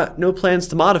no plans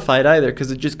to modify it either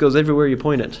because it just goes everywhere you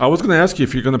point it. I was going to ask you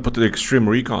if you're going to put the Extreme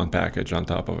Recon package on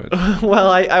top of it. Well,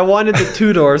 I wanted the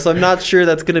two-door, so I'm not sure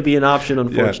that's going to be an option,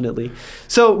 unfortunately. Yeah.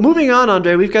 So moving on,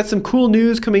 Andre, we've got some cool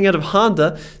news coming out of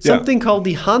Honda. Something called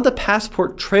the Honda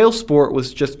Passport Trail Sport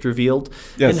was just revealed.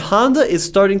 Yes. And Honda is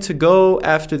starting to go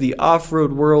after the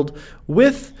off-road world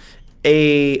with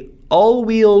a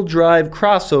all-wheel drive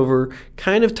crossover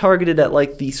kind of targeted at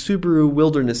like the Subaru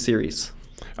Wilderness series.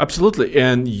 Absolutely.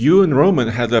 And you and Roman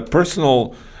had a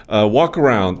personal walk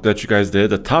around that you guys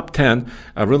did, a top 10.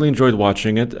 I really enjoyed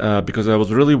watching it because I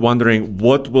was really wondering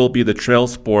what will be the Trail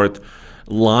Sport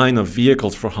line of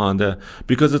vehicles for Honda,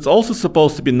 because it's also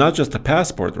supposed to be not just a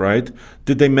Passport, right?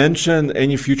 Did they mention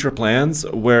any future plans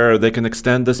where they can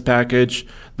extend this package,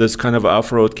 this kind of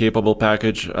off-road capable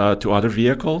package to other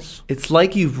vehicles? It's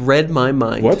like you've read my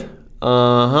mind. What?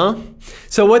 Uh-huh.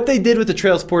 So what they did with the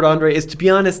Trail Sport, Andre, is, to be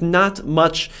honest, not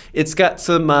much. It's got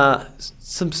some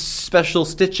special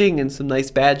stitching and some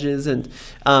nice badges, and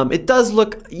it does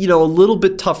look, a little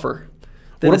bit tougher.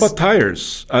 What about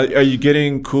tires? Are you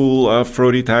getting cool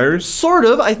off-roady tires? Sort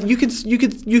of. You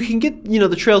can get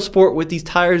the Trail Sport with these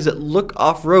tires that look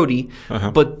off-roady,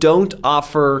 but don't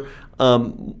offer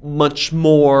much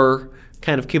more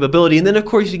kind of capability. And then of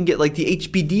course you can get like the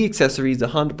HPD accessories, the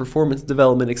Honda Performance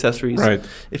Development accessories, right,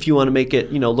 if you want to make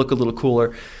it look a little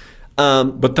cooler.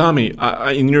 But Tommy,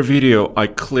 in your video, I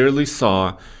clearly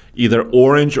saw either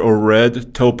orange or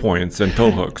red toe points and toe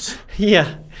hooks.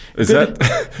 Yeah. Is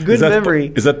good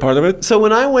memory. Is that part of it? So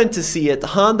when I went to see it,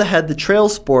 Honda had the Trail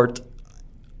Sport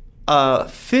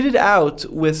fitted out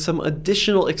with some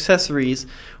additional accessories,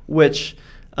 which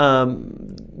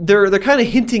they're kind of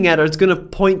hinting at it's going to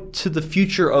point to the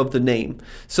future of the name.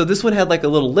 So this one had like a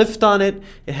little lift on it.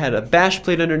 It had a bash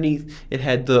plate underneath. It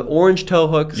had the orange toe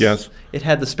hooks. Yes. It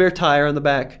had the spare tire on the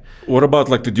back. What about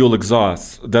like the dual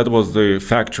exhausts? That was the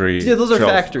factory. Yeah, those are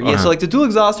factory. Yeah, so like the dual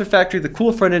exhaust are factory, the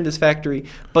cool front end is factory,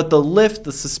 but the lift,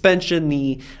 the suspension,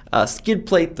 the skid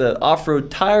plate, the off-road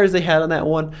tires they had on that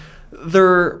one,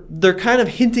 they're kind of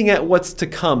hinting at what's to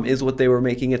come is what they were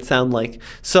making it sound like.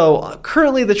 So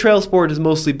currently the Trail Sport is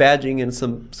mostly badging in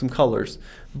some colors,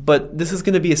 but this is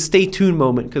going to be a stay tuned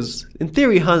moment because in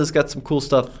theory Honda's got some cool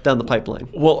stuff down the pipeline.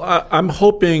 Well, I'm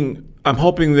hoping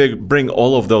they bring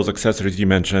all of those accessories you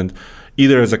mentioned,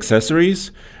 either as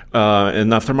accessories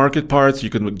and aftermarket parts you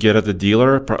can get at the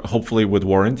dealer, hopefully with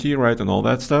warranty, right, and all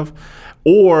that stuff,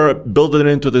 or build it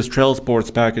into this Trail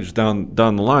Sports package down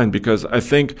the line. Because I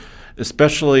think,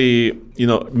 especially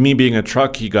me being a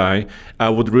trucky guy, I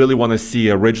would really want to see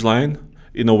a Ridgeline,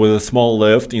 with a small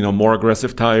lift, more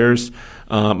aggressive tires,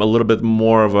 a little bit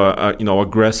more of a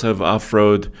aggressive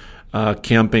off-road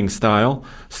camping style.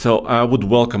 So I would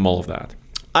welcome all of that.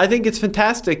 I think it's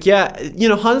fantastic. Yeah,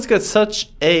 Honda's got such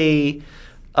a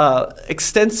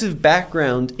extensive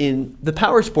background in the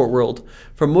power sport world,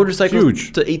 from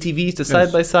motorcycles to ATVs to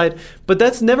side-by-side, but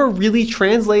that's never really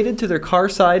translated to their car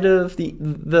side of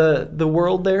the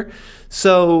world there.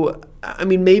 So, I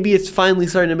mean, maybe it's finally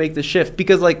starting to make the shift,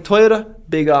 because like Toyota,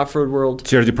 big off-road world.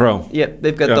 TRD Pro. Yeah,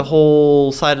 they've got the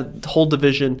whole side of the whole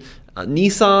division.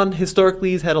 Nissan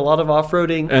historically has had a lot of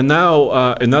off-roading. And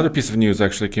now another piece of news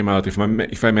actually came out, if I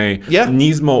may. Yeah.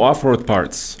 Nismo off-road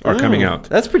parts are coming out.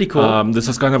 That's pretty cool. This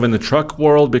is kind of in the truck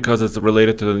world because it's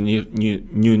related to the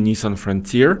new Nissan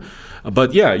Frontier.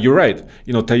 But yeah, you're right.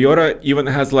 Toyota even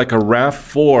has like a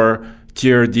RAV4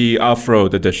 TRD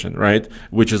off-road edition, right?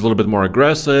 Which is a little bit more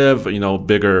aggressive,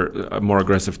 bigger, more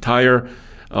aggressive tire,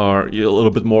 or a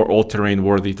little bit more all-terrain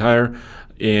worthy tire,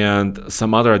 and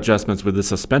some other adjustments with the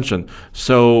suspension.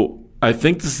 So I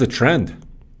think this is a trend.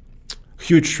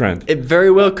 Huge trend. It very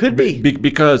well could be.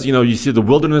 Because, you see the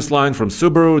Wilderness line from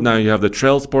Subaru, now you have the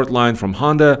Trail Sport line from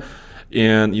Honda,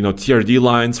 and, TRD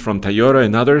lines from Toyota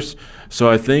and others.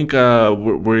 So I think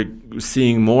we're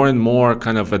seeing more and more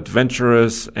kind of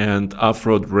adventurous and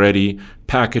off-road ready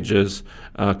packages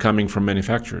coming from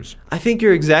manufacturers. I think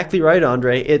you're exactly right,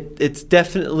 Andre. It's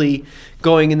definitely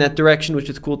going in that direction, which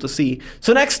is cool to see.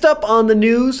 So next up on the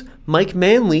news, Mike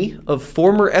Manley of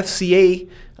former FCA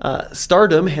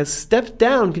stardom has stepped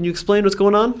down. Can you explain what's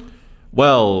going on?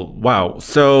 Well, wow.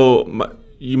 So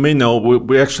you may know,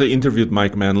 we actually interviewed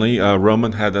Mike Manley.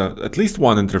 Roman had at least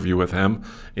one interview with him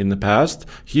in the past.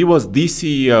 He was the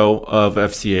CEO of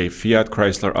FCA, Fiat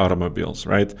Chrysler Automobiles,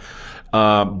 right?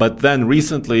 But then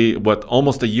recently,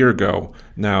 almost a year ago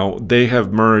now, they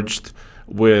have merged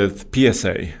with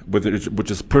PSA,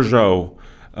 which is Peugeot,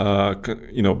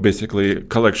 basically a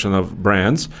collection of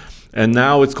brands. And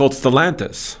now it's called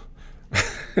Stellantis.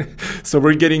 So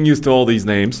we're getting used to all these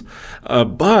names.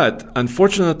 But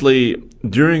unfortunately,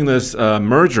 during this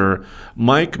merger,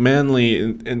 Mike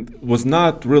Manley was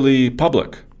not really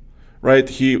public. Right,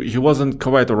 he wasn't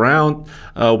quite around.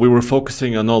 We were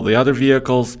focusing on all the other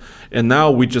vehicles, and now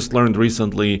we just learned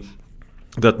recently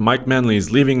that Mike Manley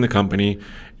is leaving the company,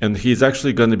 and he's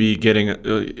actually going to be getting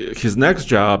his next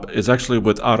job is actually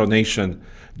with AutoNation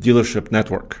dealership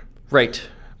network. Right.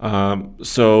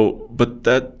 So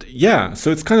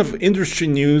it's kind of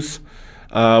interesting news.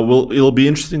 It'll be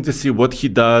interesting to see what he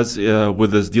does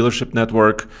with this dealership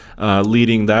network,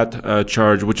 leading that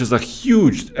charge, which is a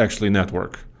huge, actually,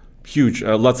 network. Huge,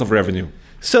 lots of revenue.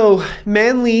 So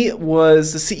Manley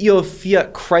was the CEO of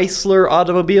Fiat Chrysler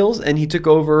Automobiles, and he took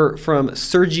over from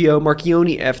Sergio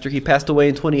Marchionne after he passed away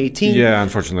in 2018. Yeah,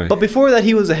 unfortunately. But before that,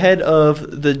 he was the head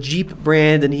of the Jeep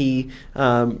brand, and he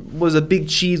was a big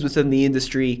cheese within the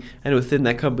industry and within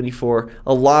that company for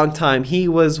a long time. He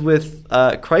was with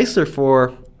Chrysler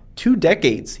for 2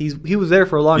 decades. He was there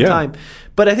for a long time.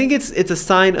 But I think it's a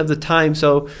sign of the time.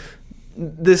 So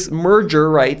this merger,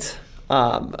 right,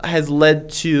 has led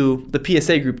to the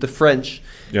PSA group, the French,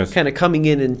 kind of coming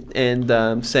in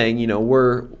and saying,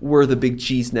 we're the big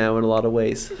cheese now in a lot of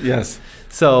ways. Yes.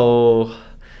 So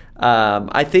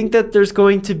I think that there's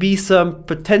going to be some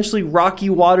potentially rocky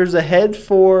waters ahead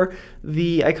for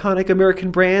the iconic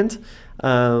American brand.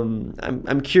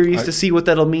 I'm curious to see what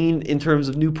that'll mean in terms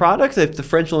of new products. If the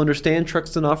French will understand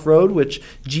trucks and off-road, which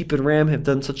Jeep and Ram have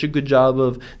done such a good job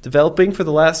of developing for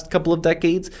the last couple of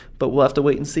decades, but we'll have to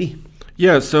wait and see.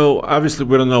 Yeah, so obviously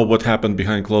we don't know what happened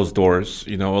behind closed doors,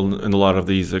 in a lot of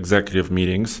these executive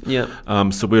meetings. Yeah.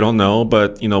 So we don't know,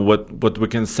 but what we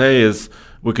can say is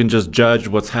we can just judge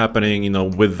what's happening,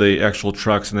 with the actual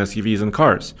trucks and SUVs and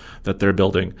cars that they're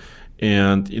building.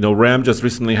 And Ram just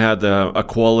recently had a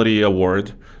quality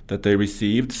award that they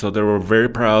received, so they were very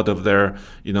proud of their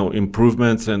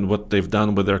improvements and what they've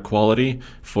done with their quality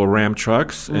for Ram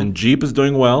trucks. And Jeep is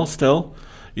doing well still.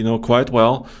 Quite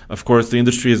well. Of course, the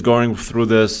industry is going through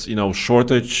this,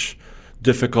 shortage,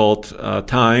 difficult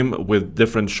time with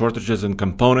different shortages in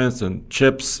components and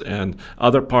chips and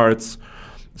other parts.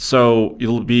 So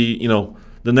it'll be,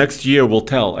 the next year will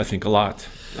tell, I think, a lot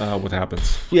what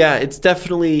happens. Yeah, it's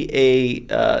definitely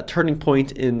a turning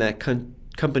point in that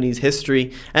company's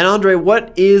history. And Andre,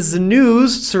 what is the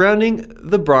news surrounding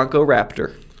the Bronco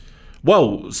Raptor?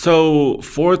 Well, so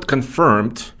Ford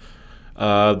confirmed.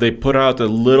 They put out a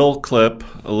little clip,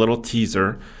 a little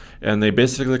teaser, and they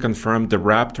basically confirmed the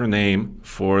Raptor name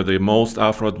for the most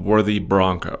off-road worthy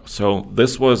Bronco. So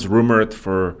this was rumored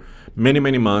for many,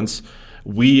 many months.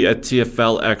 We at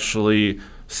TFL actually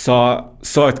saw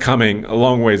it coming a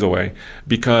long ways away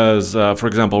because, for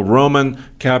example, Roman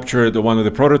captured one of the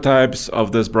prototypes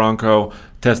of this Bronco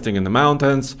testing in the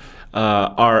mountains.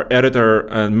 Our editor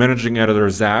and managing editor,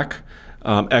 Zach,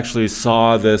 actually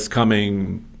saw this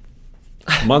coming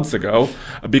months ago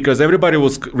because everybody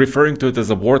was referring to it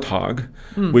as a Warthog,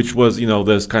 which was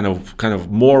this kind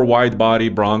of more wide body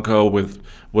Bronco with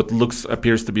what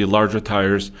appears to be larger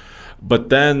tires. But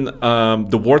then the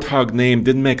Warthog name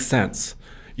didn't make sense.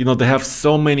 They have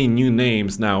so many new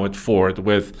names now at Ford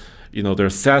with their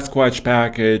Sasquatch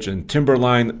package and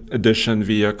Timberline edition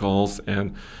vehicles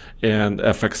and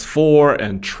FX4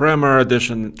 and Tremor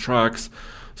edition trucks.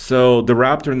 So the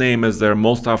Raptor name is their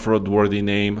most off-road worthy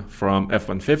name from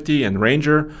F-150 and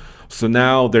Ranger. So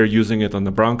now they're using it on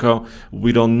the Bronco.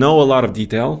 We don't know a lot of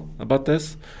detail about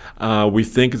this. We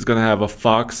think it's going to have a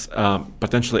Fox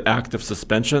potentially active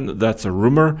suspension. That's a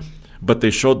rumor. But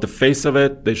they showed the face of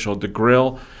it. They showed the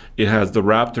grille. It has the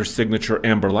Raptor signature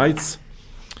amber lights.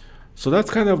 So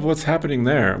that's kind of what's happening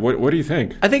there. What do you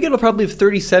think? I think it'll probably have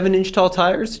 37-inch tall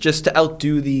tires just to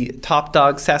outdo the top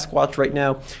dog Sasquatch right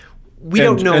now. We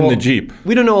don't know the Jeep.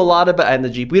 We don't know a lot about the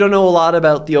Jeep. We don't know a lot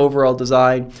about the overall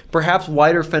design. Perhaps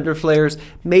wider fender flares.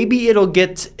 Maybe it'll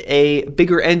get a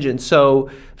bigger engine. So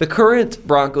the current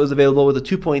Bronco is available with a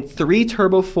 2.3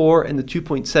 turbo 4 and the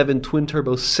 2.7 twin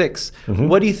turbo 6.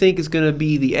 What do you think is going to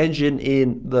be the engine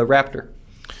in the Raptor?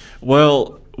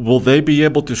 Well, will they be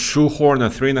able to shoehorn a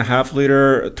 3.5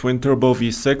 liter twin turbo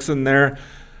V6 in there?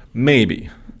 Maybe.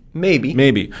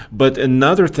 But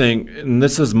another thing, and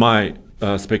this is my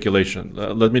speculation.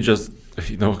 Let me just,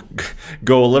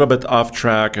 go a little bit off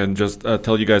track and just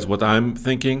tell you guys what I'm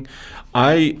thinking.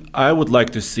 I would like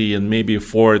to see, and maybe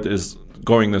Ford is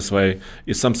going this way,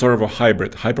 is some sort of a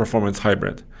hybrid, high-performance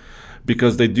hybrid.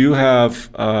 because they do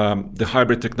have the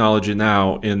hybrid technology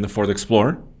now in the Ford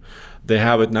Explorer. They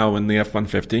have it now in the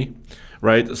F-150,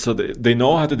 right? So they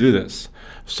know how to do this.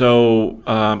 So,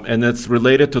 and it's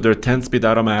related to their 10-speed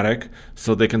automatic,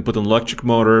 so they can put an electric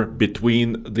motor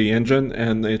between the engine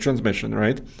and the transmission,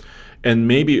 right? And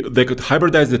maybe they could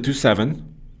hybridize the 2.7.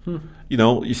 You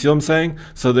know, you see what I'm saying?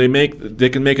 So they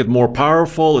can make it more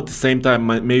powerful, at the same time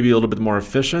maybe a little bit more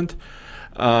efficient,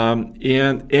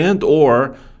 and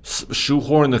or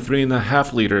shoehorn the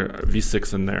 3.5 liter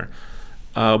V6 in there.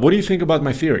 What do you think about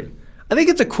my theory? I think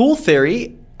it's a cool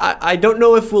theory. I don't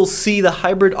know if we'll see the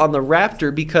hybrid on the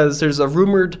Raptor because there's a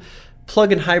rumored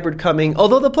plug-in hybrid coming,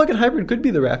 although the plug-in hybrid could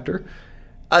be the Raptor.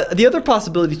 The other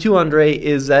possibility too, Andre,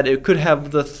 is that it could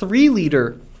have the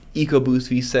 3-liter EcoBoost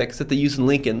V6 that they use in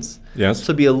Lincolns. Yes. So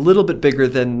it'd be a little bit bigger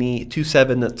than the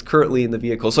 2.7 that's currently in the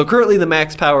vehicle. So currently the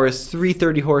max power is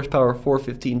 330 horsepower,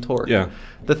 415 torque. Yeah.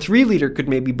 The 3-liter could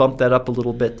maybe bump that up a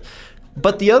little bit.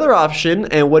 But the other option,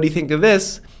 and what do you think of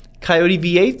this? Coyote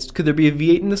V8, could there be a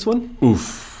V8 in this one?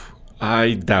 Oof.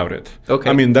 I doubt it. Okay.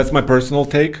 I mean, that's my personal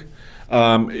take.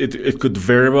 It could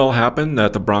very well happen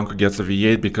that the Bronco gets a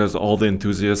V8 because all the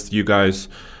enthusiasts, you guys,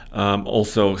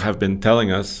 also have been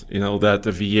telling us, you know, that the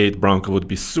V8 Bronco would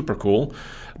be super cool.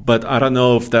 But I don't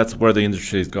know if that's where the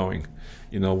industry is going,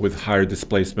 you know, with higher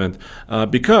displacement.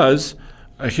 Because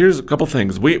here's a couple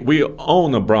things. We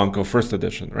own a Bronco First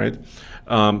Edition, right?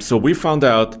 So we found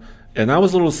out, and I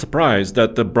was a little surprised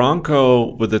that the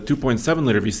Bronco with the 2.7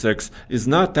 liter V6 is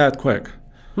not that quick.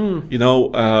 You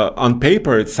know, on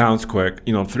paper it sounds quick.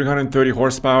 You know, 330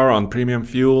 horsepower on premium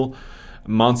fuel,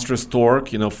 monstrous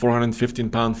torque. You know, 415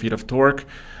 pound-feet of torque.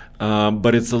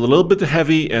 But it's a little bit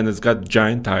heavy and it's got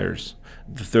giant tires,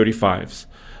 the 35s.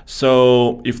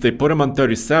 So if they put them on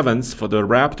 37s for the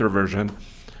Raptor version,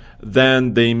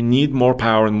 then they need more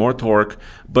power and more torque,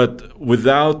 but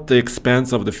without the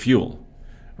expense of the fuel.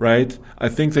 Right? I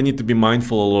think they need to be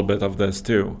mindful a little bit of this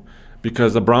too,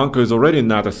 because the Bronco is already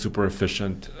not a super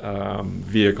efficient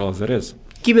vehicle as it is.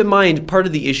 Keep in mind, part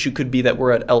of the issue could be that we're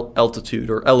at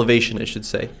altitude, or elevation, I should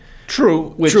say. True,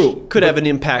 which could have an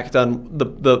impact on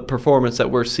the performance that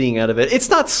we're seeing out of it. It's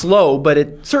not slow, but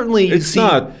it certainly It's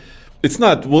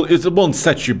not. Well, it won't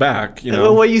set you back. You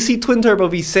know. Well, you see twin turbo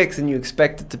V6 and you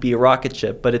expect it to be a rocket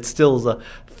ship, but it still is a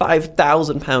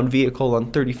 5,000-pound vehicle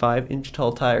on 35-inch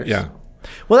tall tires. Yeah.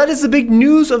 Well, that is the big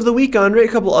news of the week, Andre. A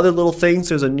couple other little things.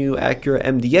 There's a new Acura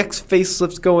MDX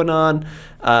facelift going on,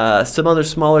 some other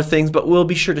smaller things, but we'll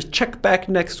be sure to check back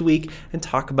next week and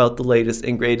talk about the latest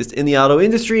and greatest in the auto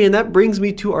industry. And that brings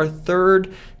me to our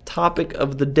third topic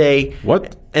of the day.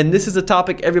 What? And this is a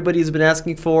topic everybody has been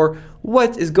asking for.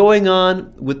 What is going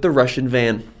on with the Russian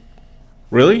van?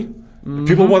 Really?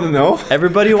 People want to know?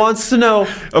 Everybody wants to know.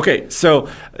 Okay, so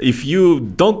if you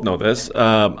don't know this,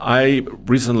 I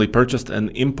recently purchased and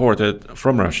imported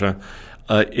from Russia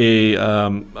a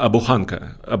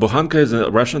bukhanka. A bukhanka is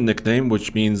a Russian nickname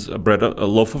which means a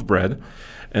loaf of bread,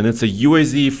 and it's a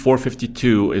UAZ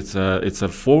 452. It's a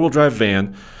four-wheel drive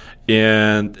van,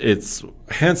 and it's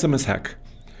handsome as heck.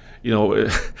 You know,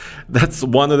 that's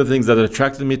one of the things that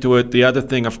attracted me to it. The other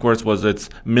thing, of course, was its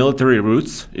military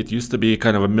roots. It used to be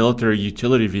kind of a military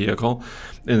utility vehicle,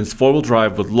 and it's four-wheel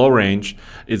drive with low range.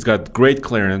 It's got great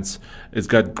clearance. It's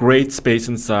got great space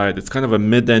inside. It's kind of a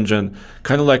mid-engine,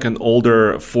 kind of like an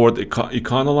older Ford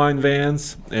Econoline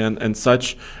vans and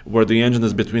such, where the engine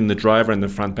is between the driver and the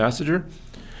front passenger.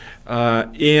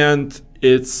 And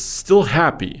it's still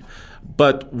happy.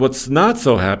 But what's not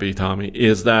so happy, Tommy,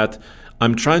 is that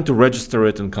I'm trying to register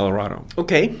it in Colorado.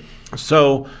 Okay.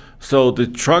 So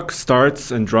the truck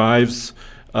starts and drives.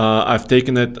 I've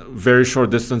taken it very short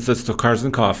distances to Cars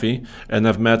and Coffee, and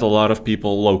I've met a lot of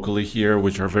people locally here,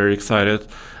 which are very excited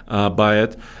by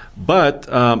it. But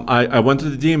I went to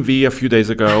the DMV a few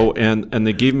days ago, and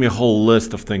they gave me a whole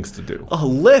list of things to do. A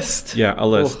list? Yeah, a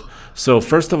list. Oh. So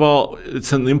first of all,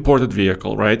 it's an imported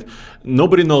vehicle, right?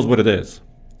 Nobody knows what it is.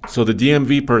 So the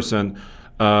DMV person,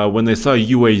 when they saw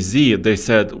UAZ, they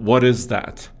said, "What is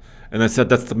that?" And I said,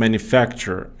 "That's the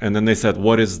manufacturer." And then they said,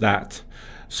 "What is that?"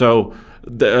 So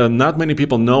not many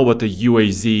people know what the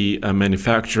UAZ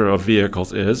manufacturer of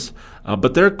vehicles is,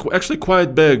 but they're actually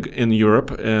quite big in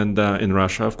Europe and in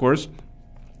Russia, of course,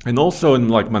 and also in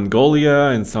like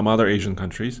Mongolia and some other Asian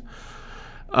countries.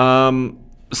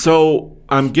 So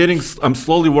I'm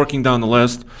slowly working down the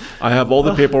list. I have all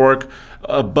the paperwork,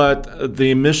 but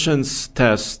the emissions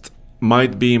test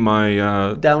might be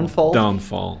my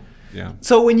downfall. Yeah.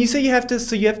 So when you say you have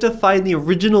to find the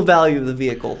original value of the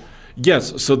vehicle.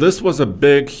 Yes. So this was a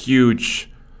big,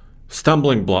 huge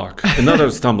stumbling block,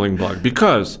 another stumbling block,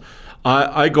 because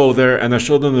I go there and I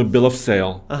show them the bill of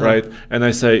sale, right? And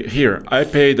I say, here, I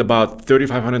paid about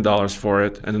 $3,500 for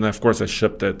it. And then, of course, I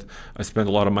shipped it. I spent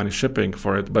a lot of money shipping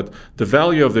for it. But the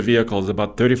value of the vehicle is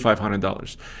about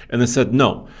 $3,500. And they said,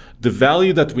 no, the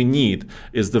value that we need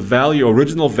is the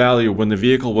original value when the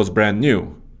vehicle was brand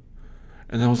new.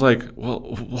 And I was like, well,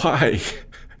 why?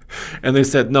 And they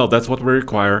said, no, that's what we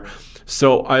require.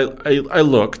 So I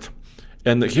looked,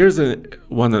 and here's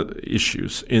one of the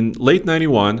issues. In late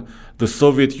 91, the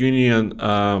Soviet Union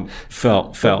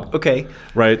fell. Okay.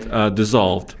 Right,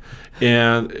 dissolved.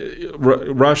 And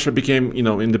Russia became,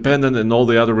 independent, and all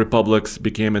the other republics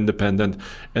became independent.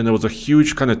 And there was a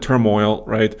huge kind of turmoil,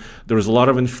 right? There was a lot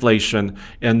of inflation.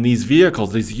 And these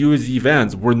vehicles, these UAZ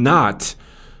vans, were not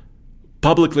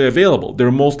publicly available.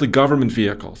 They're mostly government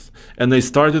vehicles, and they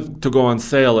started to go on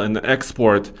sale and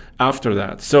export after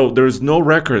that. So there's no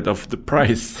record of the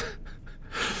price.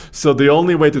 So the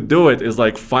only way to do it is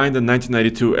like find a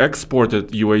 1992 exported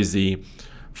UAZ,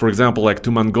 for example, like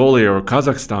to Mongolia or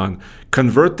Kazakhstan,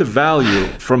 convert the value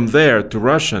from there to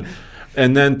Russian,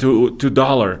 and then to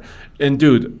dollar. And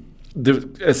dude,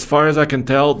 as far as I can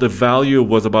tell, the value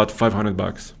was about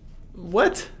 $500.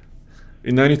 What?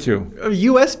 In 92.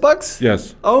 US bucks?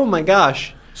 Yes. Oh my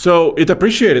gosh. So it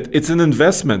appreciated. It's an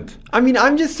investment. I mean,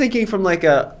 I'm just thinking from like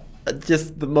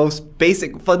just the most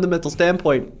basic fundamental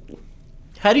standpoint.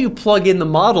 How do you plug in the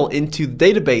model into the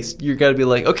database? You're got to be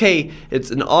like, okay,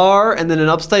 it's an R and then an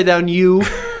upside down U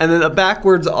and then a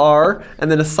backwards R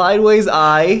and then a sideways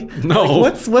I. No.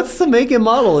 Like, what's the make and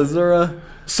model? Is there a...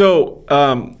 So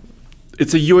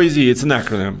it's a UAZ. It's an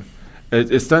acronym.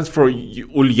 It stands for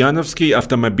Ulyanovsky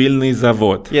Автомобильный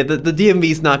Завод. Yeah, the DMV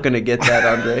is not going to get that,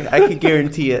 Andre. I can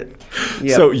guarantee it.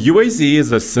 Yep. So UAZ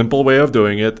is a simple way of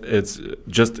doing it. It's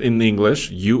just in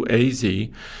English, UAZ.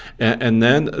 And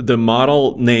then the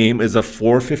model name is a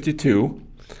 452.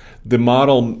 The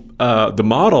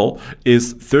model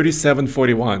is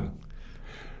 3741.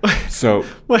 So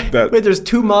wait, there's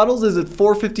two models? Is it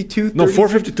 452? No,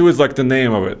 452 is like the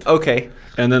name of it. Okay.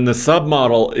 And then the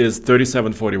submodel is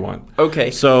 3741.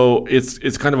 Okay. So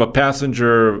it's kind of a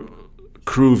passenger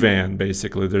crew van,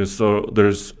 basically. There's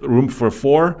room for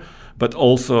 4, but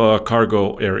also a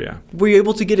cargo area. Were you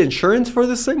able to get insurance for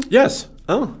this thing? Yes.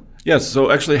 Oh. Yes, so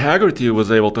actually Haggerty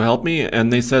was able to help me,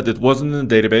 and they said it wasn't in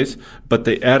the database, but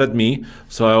they added me.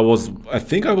 So I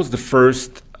think I was the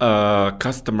first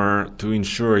customer to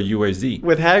insure a UAZ.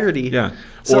 With Haggerty? Yeah,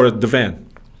 So- or the van.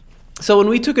 So when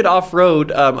we took it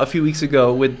off-road a few weeks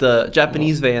ago with the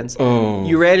Japanese vans,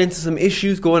 you ran into some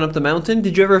issues going up the mountain.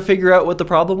 Did you ever figure out what the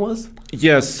problem was?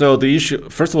 Yes, so the issue,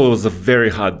 first of all, it was a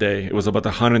very hot day. It was about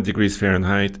 100 degrees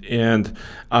Fahrenheit, and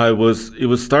it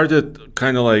was started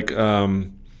kind of like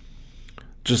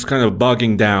just kind of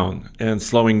bogging down and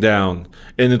slowing down.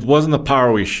 And it wasn't a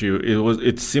power issue.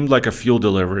 It seemed like a fuel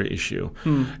delivery issue.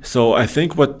 So I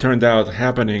think what turned out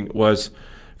happening was,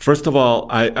 first of all,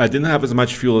 I didn't have as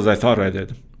much fuel as I thought I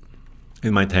did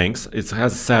in my tanks. It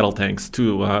has saddle tanks,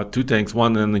 two tanks,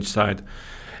 one on each side.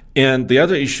 And the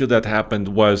other issue that happened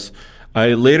was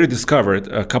I later discovered,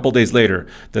 a couple days later,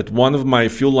 that one of my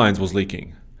fuel lines was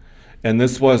leaking. And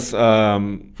this was,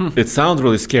 it sounds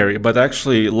really scary, but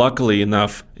actually, luckily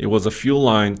enough, it was a fuel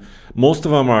line. Most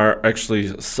of them are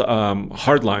actually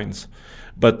hard lines.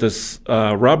 But this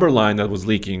rubber line that was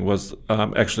leaking was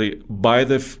actually by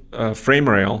the frame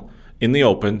rail in the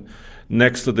open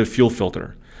next to the fuel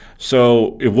filter.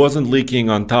 So it wasn't leaking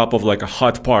on top of like a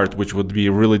hot part, which would be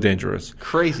really dangerous.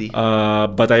 Crazy.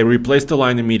 But I replaced the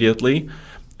line immediately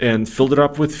and filled it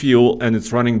up with fuel, and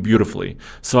it's running beautifully.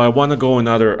 So I want to do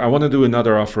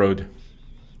another off-road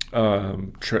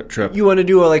trip. You want to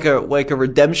do like a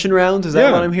redemption round? Is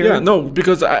that what I'm hearing? Yeah, no,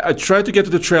 because I tried to get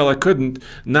to the trail, I couldn't.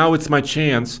 Now it's my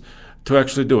chance to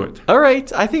actually do it. All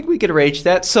right, I think we could arrange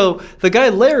that. So the guy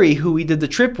Larry, who we did the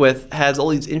trip with, has all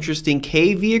these interesting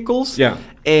K vehicles. Yeah.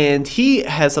 And he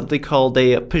has something called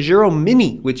a Pajero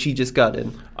Mini, which he just got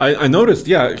in. I noticed,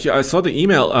 yeah, I saw the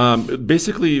email.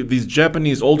 Basically, these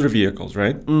Japanese older vehicles,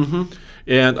 right? Mm-hmm.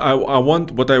 And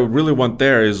what I really want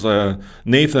there is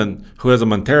Nathan, who has a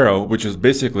Montero, which is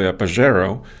basically a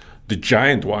Pajero, the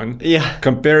giant one. Yeah.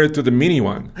 Compare it to the mini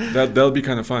one. That'll be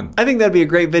kind of fun. I think that'd be a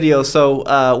great video. So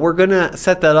we're going to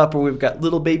set that up where we've got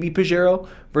little baby Pajero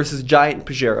versus giant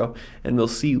Pajero, and we'll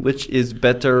see which is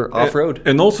better off-road.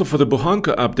 And also for the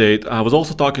Buhanka update, I was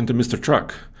also talking to Mr.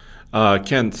 Truck,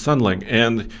 Kent Sunling,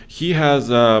 and he has,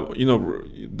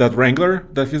 that Wrangler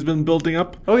that he's been building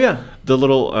up. Oh, yeah. The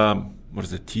little, what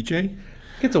is it, TJ?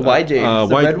 It's a YJ.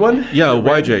 The red one? Yeah,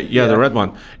 YJ. Yeah, the red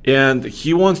one. And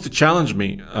he wants to challenge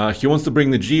me. He wants to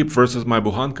bring the Jeep versus my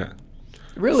Buhanka.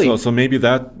 Really? So maybe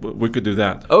we could do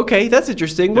that. Okay, that's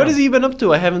interesting. What Yeah. has he been up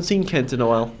to? I haven't seen Kent in a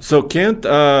while. So Kent,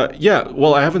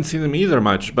 well, I haven't seen him either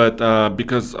much, but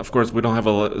because, of course, we don't have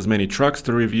as many trucks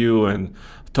to review and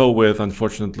tow with,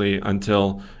 unfortunately,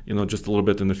 until, just a little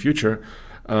bit in the future.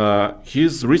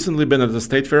 He's recently been at the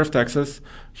State Fair of Texas.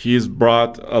 He's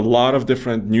brought a lot of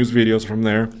different news videos from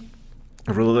there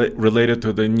related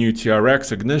to the new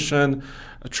TRX Ignition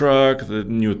truck, the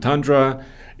new Tundra.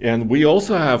 And we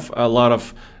also have a lot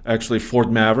of actually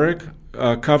Ford Maverick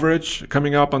coverage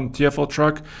coming up on TFL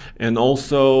Truck, and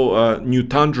also new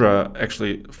Tundra,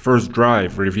 actually first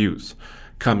drive reviews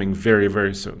coming very,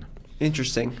 very soon.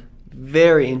 Interesting.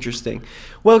 Very interesting.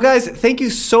 Well, guys, thank you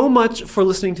so much for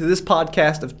listening to this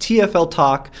podcast of TFL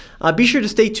Talk. Be sure to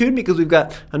stay tuned because we've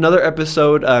got another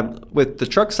episode with the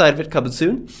truck side of it coming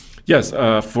soon. Yes,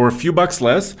 for a few bucks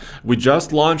less. We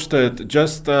just launched it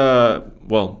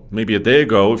maybe a day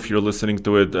ago if you're listening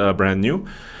to it brand new.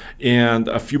 And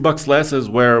a few bucks less is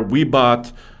where we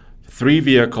bought 3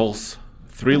 vehicles,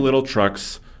 3 little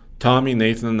trucks, Tommy,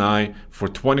 Nathan, and I, for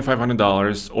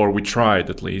 $2,500, or we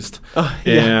tried at least. Yeah.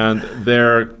 And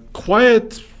they're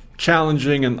quite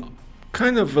challenging and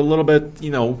kind of a little bit,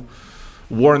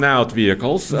 worn out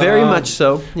vehicles. Very much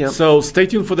so. Yeah. So stay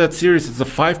tuned for that series. It's a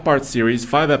 5-part series,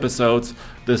 5 episodes.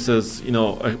 This is,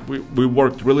 we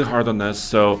worked really hard on this,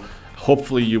 so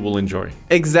hopefully you will enjoy.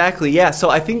 Exactly, yeah. So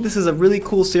I think this is a really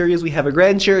cool series. We have a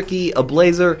Grand Cherokee, a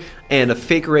Blazer, and a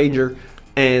fake Ranger.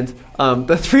 And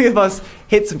the 3 of us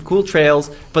hit some cool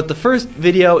trails. But the first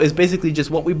video is basically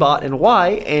just what we bought and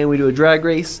why, and we do a drag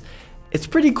race. It's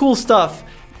pretty cool stuff,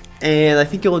 and I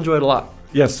think you'll enjoy it a lot.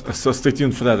 Yes, so stay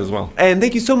tuned for that as well. And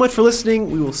thank you so much for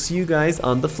listening. We will see you guys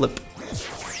on the flip.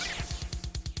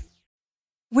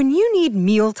 When you need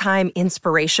mealtime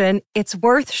inspiration, it's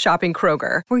worth shopping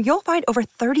Kroger, where you'll find over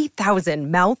 30,000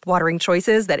 mouth-watering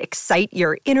choices that excite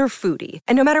your inner foodie.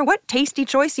 And no matter what tasty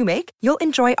choice you make, you'll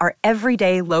enjoy our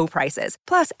everyday low prices,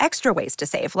 plus extra ways to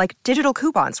save, like digital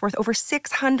coupons worth over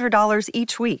 $600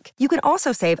 each week. You can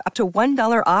also save up to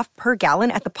 $1 off per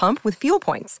gallon at the pump with fuel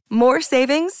points. More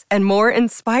savings and more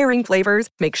inspiring flavors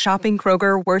make shopping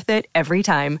Kroger worth it every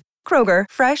time. Kroger,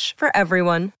 fresh for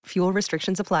everyone. Fuel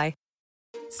restrictions apply.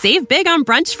 Save big on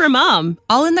brunch for mom,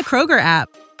 all in the Kroger app.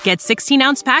 Get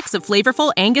 16-ounce packs of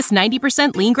flavorful Angus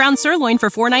 90% lean ground sirloin for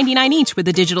 $4.99 each with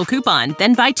a digital coupon.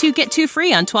 Then buy 2, get 2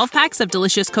 free on 12 packs of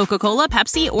delicious Coca-Cola,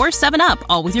 Pepsi, or 7-Up,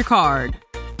 all with your card.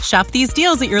 Shop these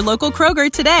deals at your local Kroger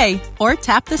today, or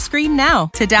tap the screen now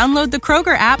to download the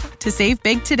Kroger app to save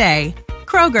big today.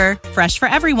 Kroger, fresh for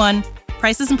everyone.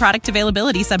 Prices and product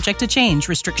availability subject to change.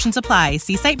 Restrictions apply.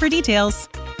 See site for details.